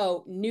you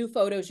go new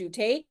photos you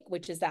take,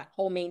 which is that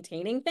whole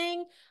maintaining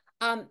thing,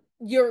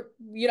 your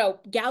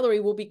gallery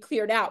will be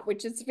cleared out,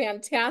 which is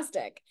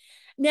fantastic.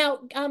 Now,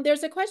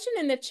 there's a question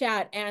in the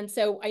chat, and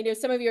so I know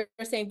some of you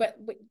are saying, but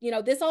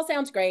this all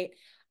sounds great.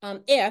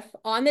 If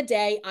on the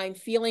day I'm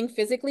feeling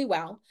physically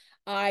well,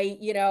 I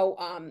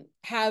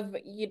have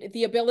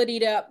the ability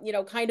to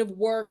kind of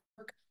work,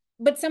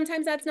 but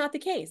sometimes that's not the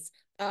case.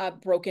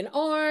 Broken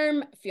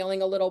arm,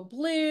 feeling a little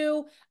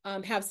blue,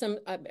 have some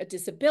a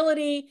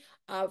disability,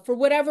 for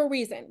whatever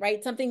reason,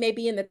 right? Something may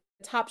be in the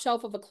top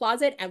shelf of a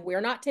closet and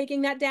we're not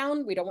taking that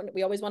down. We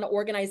always want to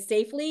organize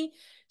safely.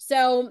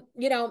 So,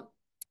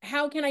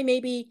 how can I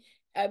maybe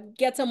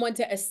get someone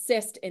to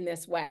assist in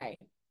this way?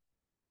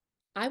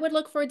 I would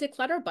look for a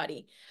declutter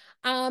buddy.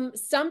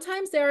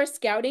 Sometimes there are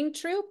scouting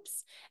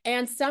troops,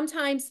 and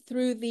sometimes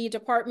through the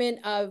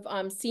Department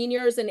of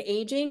Seniors and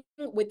Aging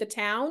with the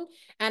town.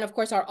 And of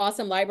course, our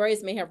awesome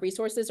libraries may have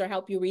resources or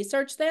help you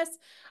research this.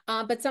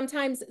 But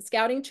sometimes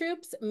scouting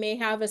troops may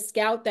have a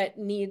scout that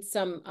needs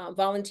some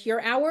volunteer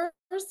hours.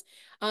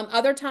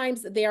 Other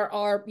times there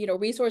are,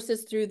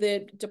 resources through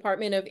the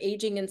Department of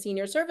Aging and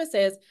Senior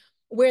Services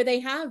where they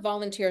have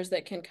volunteers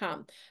that can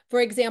come.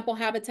 For example,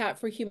 Habitat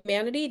for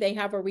Humanity, they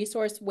have a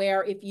resource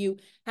where if you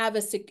have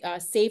a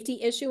safety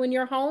issue in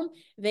your home,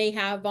 they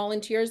have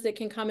volunteers that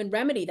can come and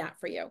remedy that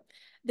for you.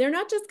 They're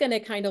not just going to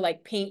kind of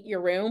like paint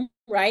your room,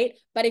 right?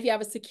 But if you have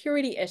a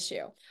security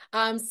issue.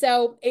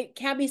 So it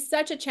can be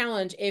such a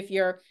challenge if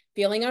you're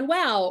feeling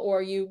unwell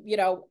or you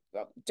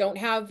don't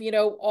have,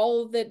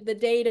 all the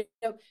day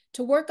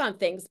to work on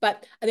things.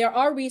 But there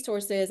are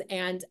resources,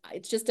 and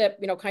it's just a,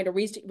 kind of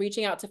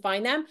reaching out to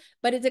find them.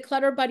 But a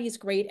declutter buddy is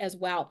great as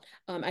well.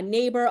 A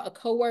neighbor, a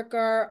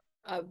coworker,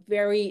 a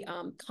very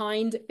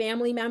kind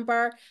family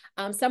member,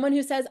 someone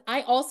who says,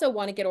 I also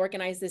want to get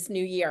organized this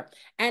new year,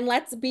 and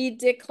let's be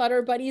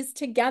declutter buddies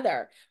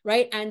together,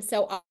 right? And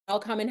so I'll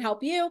come and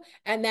help you,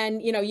 and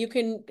then you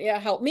can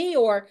help me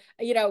or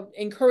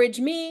encourage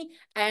me.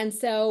 And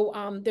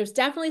so there's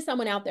definitely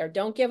someone out there.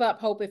 Don't give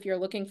up hope if you're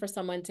looking for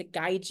someone to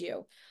guide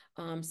you.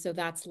 So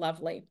that's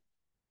lovely.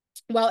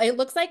 Well, it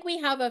looks like we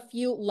have a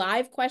few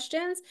live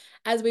questions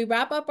as we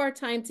wrap up our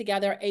time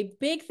together. A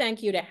big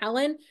thank you to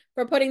Helen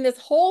for putting this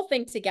whole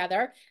thing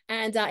together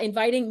and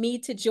inviting me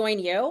to join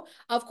you.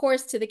 Of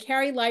course, to the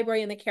Carey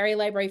Library and the Carey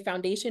Library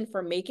Foundation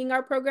for making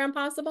our program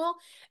possible.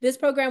 This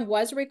program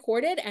was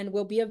recorded and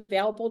will be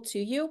available to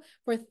you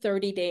for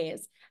 30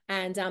 days.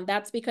 And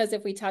that's because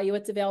if we tell you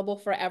it's available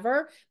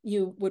forever,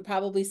 you would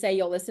probably say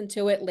you'll listen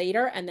to it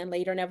later, and then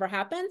later never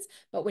happens.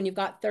 But when you've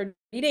got 30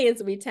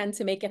 days, we tend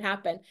to make it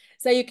happen.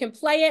 So you can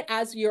play it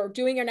as you're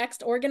doing your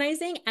next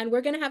organizing, and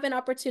we're going to have an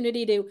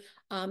opportunity to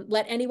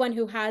let anyone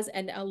who has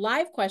a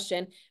live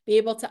question be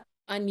able to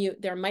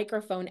unmute their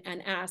microphone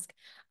and ask.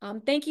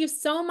 Thank you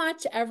so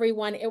much,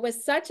 everyone. It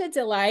was such a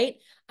delight.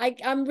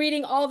 I'm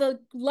reading all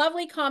the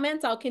lovely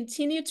comments. I'll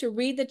continue to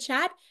read the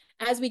chat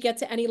as we get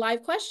to any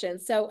live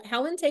questions. So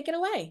Helen, take it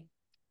away.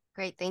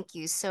 Great, thank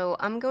you. So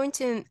I'm going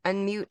to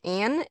unmute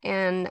Anne,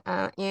 and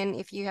Anne,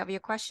 if you have your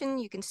question,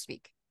 you can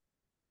speak.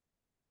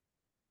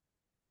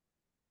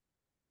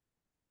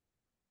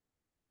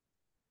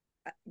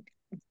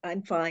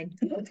 I'm fine.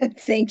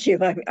 Thank you.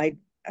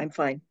 I'm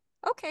fine.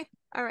 Okay,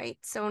 all right.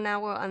 So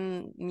now we'll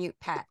unmute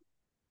Pat.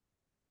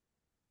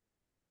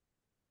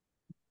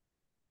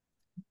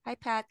 Hi,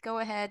 Pat, go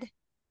ahead.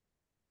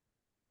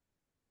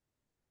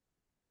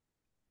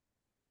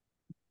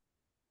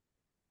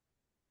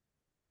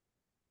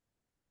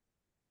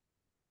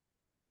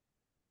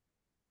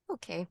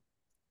 Okay,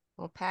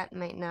 well, Pat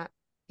might not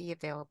be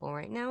available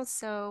right now,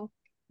 so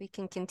we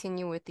can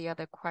continue with the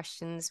other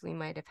questions we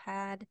might have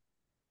had.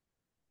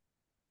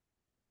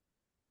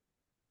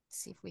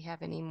 See if we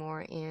have any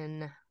more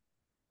in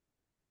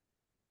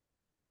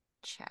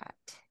chat.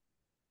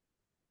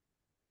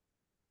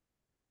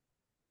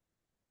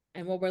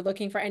 And while we're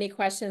looking for any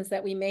questions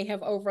that we may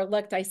have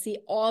overlooked, I see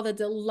all the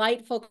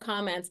delightful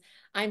comments.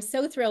 I'm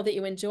so thrilled that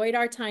you enjoyed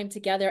our time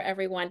together,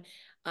 everyone.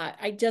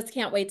 I just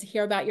can't wait to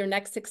hear about your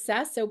next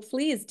success. So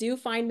please do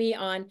find me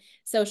on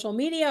social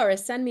media or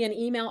send me an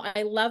email.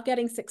 I love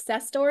getting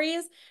success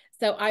stories.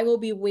 So I will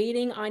be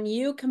waiting on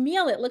you.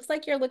 Camille, it looks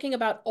like you're looking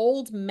about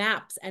old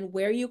maps and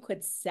where you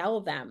could sell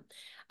them.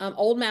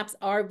 Old maps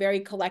are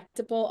very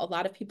collectible. A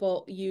lot of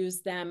people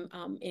use them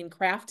in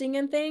crafting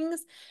and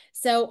things.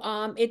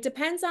 So it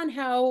depends on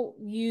how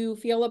you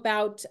feel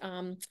about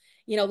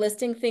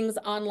listing things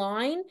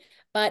online.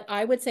 But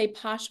I would say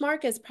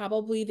Poshmark is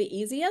probably the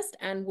easiest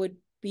and would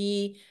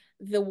be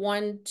the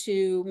one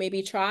to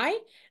maybe try.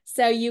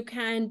 So you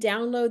can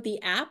download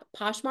the app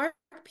Poshmark,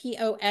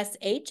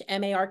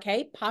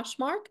 Poshmark,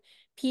 Poshmark,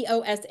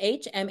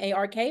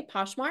 Poshmark,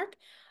 Poshmark.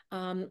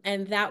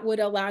 And that would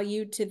allow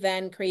you to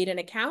then create an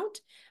account.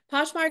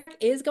 Poshmark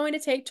is going to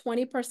take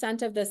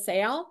 20% of the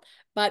sale,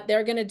 but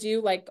they're going to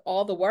do like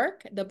all the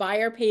work. The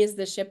buyer pays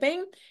the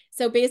shipping.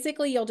 So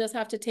basically, you'll just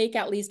have to take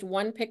at least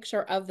one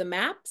picture of the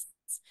maps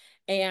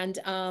and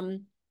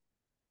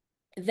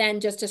then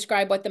just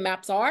describe what the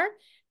maps are,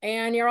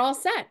 and you're all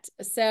set.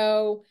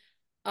 So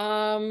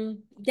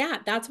yeah,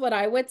 that's what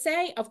I would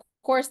say. Of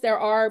course, there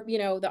are,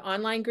 the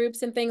online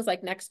groups and things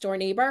like Next Door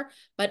Neighbor,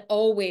 but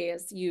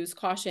always use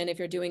caution if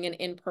you're doing an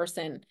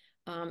in-person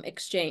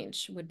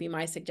exchange would be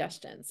my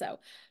suggestion. So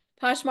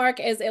Poshmark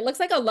it looks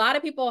like a lot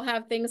of people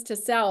have things to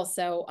sell.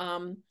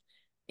 So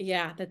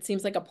yeah, that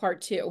seems like a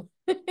part two.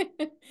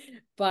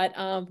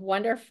 But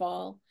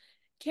wonderful.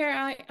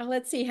 Kara,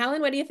 let's see.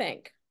 Helen, what do you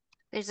think?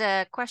 There's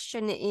a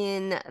question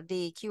in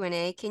the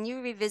Q&A. Can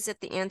you revisit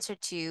the answer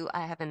to,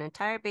 I have an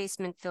entire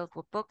basement filled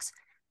with books,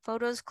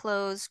 photos,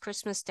 clothes,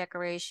 Christmas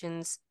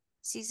decorations,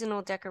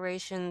 seasonal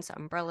decorations,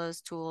 umbrellas,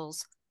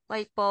 tools,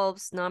 light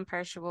bulbs,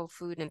 non-perishable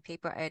food and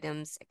paper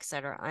items,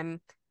 etc.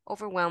 I'm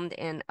overwhelmed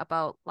and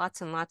about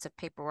lots and lots of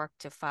paperwork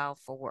to file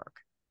for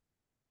work.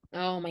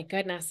 Oh my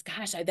goodness.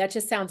 Gosh, that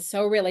just sounds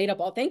so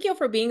relatable. Thank you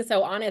for being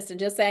so honest and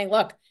just saying,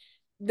 look,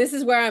 this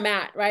is where I'm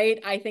at, right?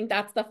 I think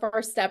that's the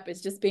first step,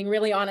 is just being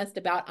really honest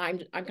about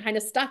I'm kind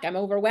of stuck. I'm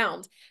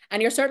overwhelmed.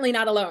 And you're certainly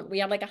not alone. We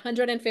have like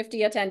 150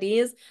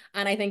 attendees,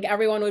 and I think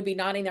everyone would be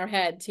nodding their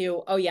head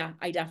to, oh yeah,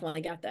 I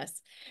definitely get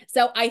this.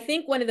 So I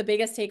think one of the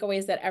biggest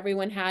takeaways that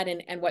everyone had,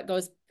 and what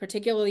goes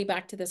particularly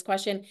back to this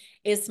question,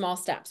 is small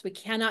steps. We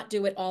cannot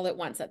do it all at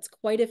once. That's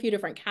quite a few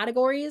different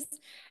categories.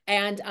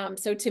 And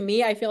so to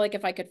me, I feel like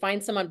if I could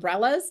find some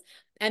umbrellas,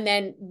 and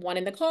then one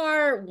in the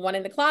car, one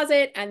in the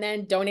closet, and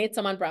then donate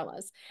some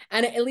umbrellas.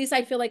 And at least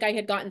I feel like I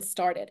had gotten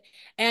started.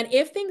 And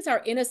if things are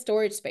in a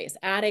storage space,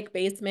 attic,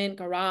 basement,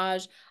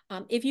 garage,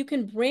 if you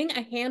can bring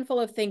a handful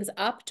of things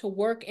up to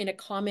work in a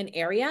common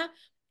area,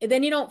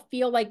 then you don't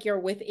feel like you're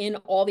within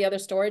all the other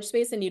storage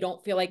space, and you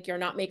don't feel like you're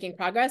not making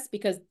progress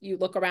because you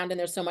look around and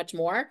there's so much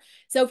more.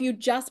 So if you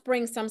just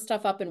bring some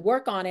stuff up and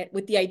work on it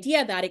with the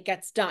idea that it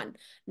gets done,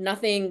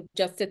 nothing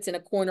just sits in a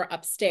corner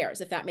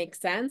upstairs, if that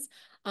makes sense.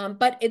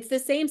 But it's the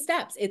same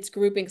steps. It's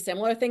grouping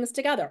similar things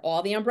together,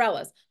 all the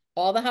umbrellas,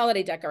 all the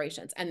holiday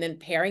decorations, and then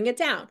paring it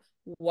down.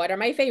 What are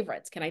my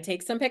favorites? Can I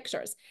take some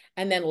pictures?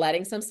 And then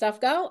letting some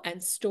stuff go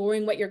and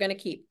storing what you're going to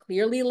keep.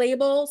 Clearly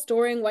label,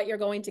 storing what you're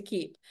going to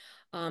keep.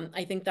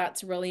 I think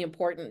that's really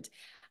important.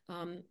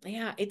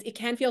 Yeah, it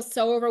can feel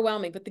so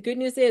overwhelming, but the good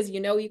news is,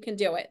 you can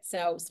do it.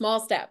 So small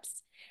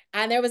steps.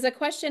 And there was a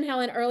question,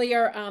 Helen,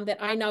 earlier that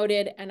I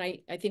noted, and I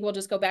think we'll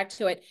just go back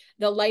to it.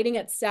 The lighting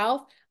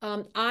itself,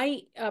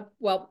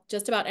 well,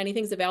 just about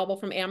anything's available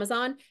from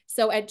Amazon.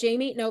 So at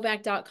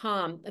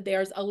jamienovak.com,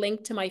 there's a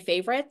link to my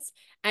favorites,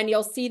 and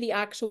you'll see the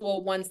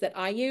actual ones that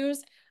I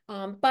use.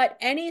 But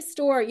any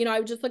store, I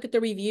would just look at the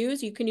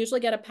reviews. You can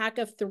usually get a pack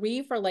of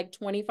 3 for like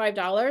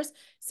 $25.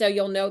 So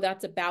you'll know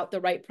that's about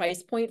the right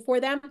price point for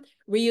them,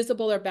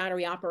 reusable or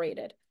battery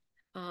operated.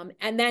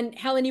 And then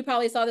Helen, you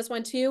probably saw this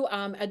one too,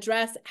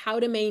 address how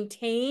to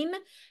maintain.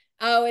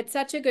 Oh, it's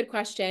such a good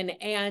question.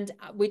 And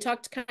we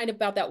talked kind of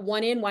about that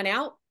one in, one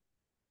out.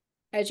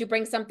 As you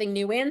bring something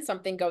new in,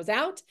 something goes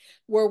out.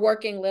 We're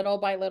working little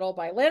by little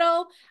by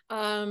little.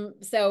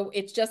 So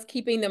it's just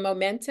keeping the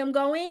momentum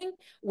going.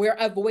 We're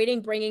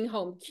avoiding bringing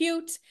home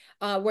cute.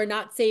 We're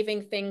not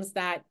saving things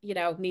that,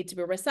 need to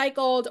be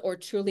recycled or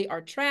truly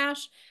are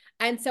trash.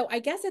 And so I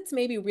guess it's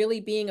maybe really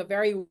being a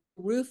very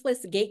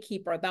ruthless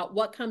gatekeeper about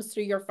what comes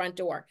through your front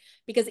door,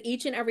 because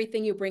each and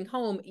everything you bring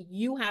home,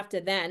 you have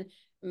to then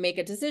make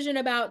a decision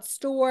about,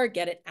 store,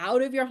 get it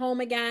out of your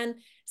home again.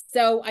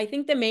 So I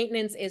think the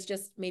maintenance is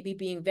just maybe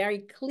being very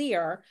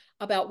clear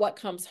about what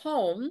comes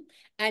home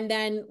and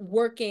then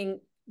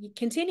working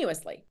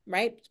continuously,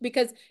 right?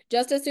 Because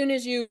just as soon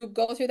as you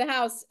go through the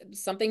house,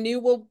 something new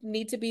will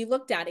need to be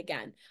looked at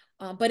again.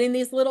 But in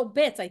these little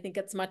bits, I think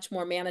it's much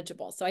more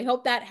manageable. So I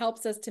hope that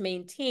helps us to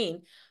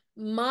maintain.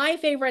 My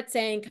favorite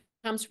saying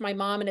comes from my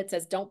mom, and it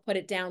says, don't put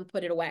it down,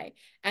 put it away.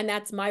 And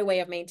that's my way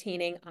of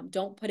maintaining.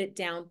 Don't put it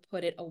down,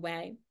 put it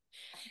away.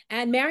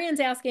 And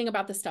Marion's asking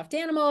about the stuffed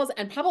animals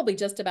and probably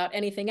just about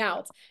anything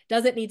else.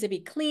 Does it need to be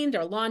cleaned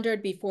or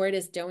laundered before it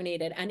is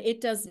donated? And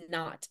it does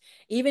not.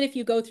 Even if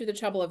you go through the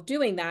trouble of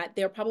doing that,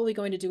 they're probably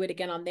going to do it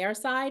again on their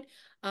side,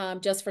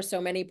 just for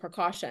so many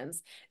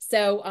precautions.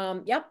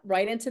 So yep,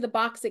 right into the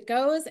box it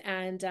goes,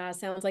 and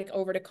sounds like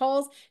over to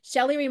Kohl's.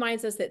 Shelly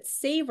reminds us that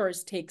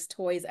Savers takes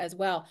toys as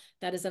well.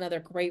 That is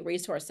another great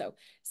resource.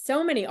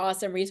 So many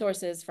awesome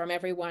resources from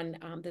everyone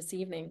this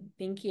evening.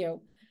 Thank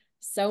you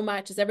so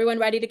much. Is everyone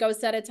ready to go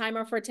set a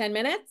timer for 10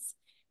 minutes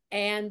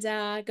and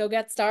go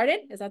get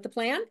started? Is that the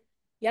plan?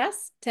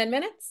 Yes, 10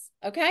 minutes.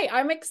 Okay,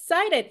 I'm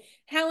excited.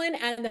 Helen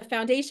and the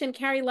Foundation,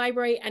 Carey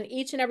Library, and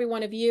each and every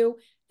one of you,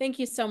 Thank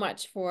you so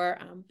much for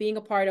being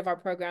a part of our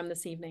program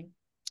this evening.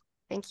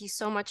 Thank you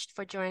so much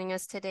for joining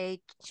us today,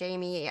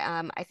 Jamie.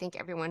 I think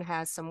everyone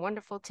has some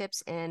wonderful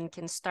tips and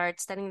can start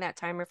setting that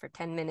timer for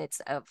 10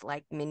 minutes of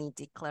like mini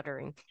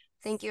decluttering.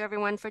 Thank you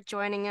everyone for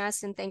joining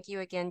us, and thank you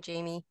again,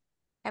 Jamie.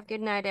 Have a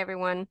good night,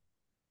 everyone.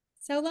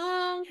 So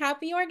long.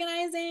 Happy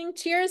organizing.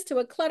 Cheers to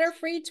a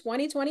clutter-free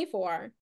 2024.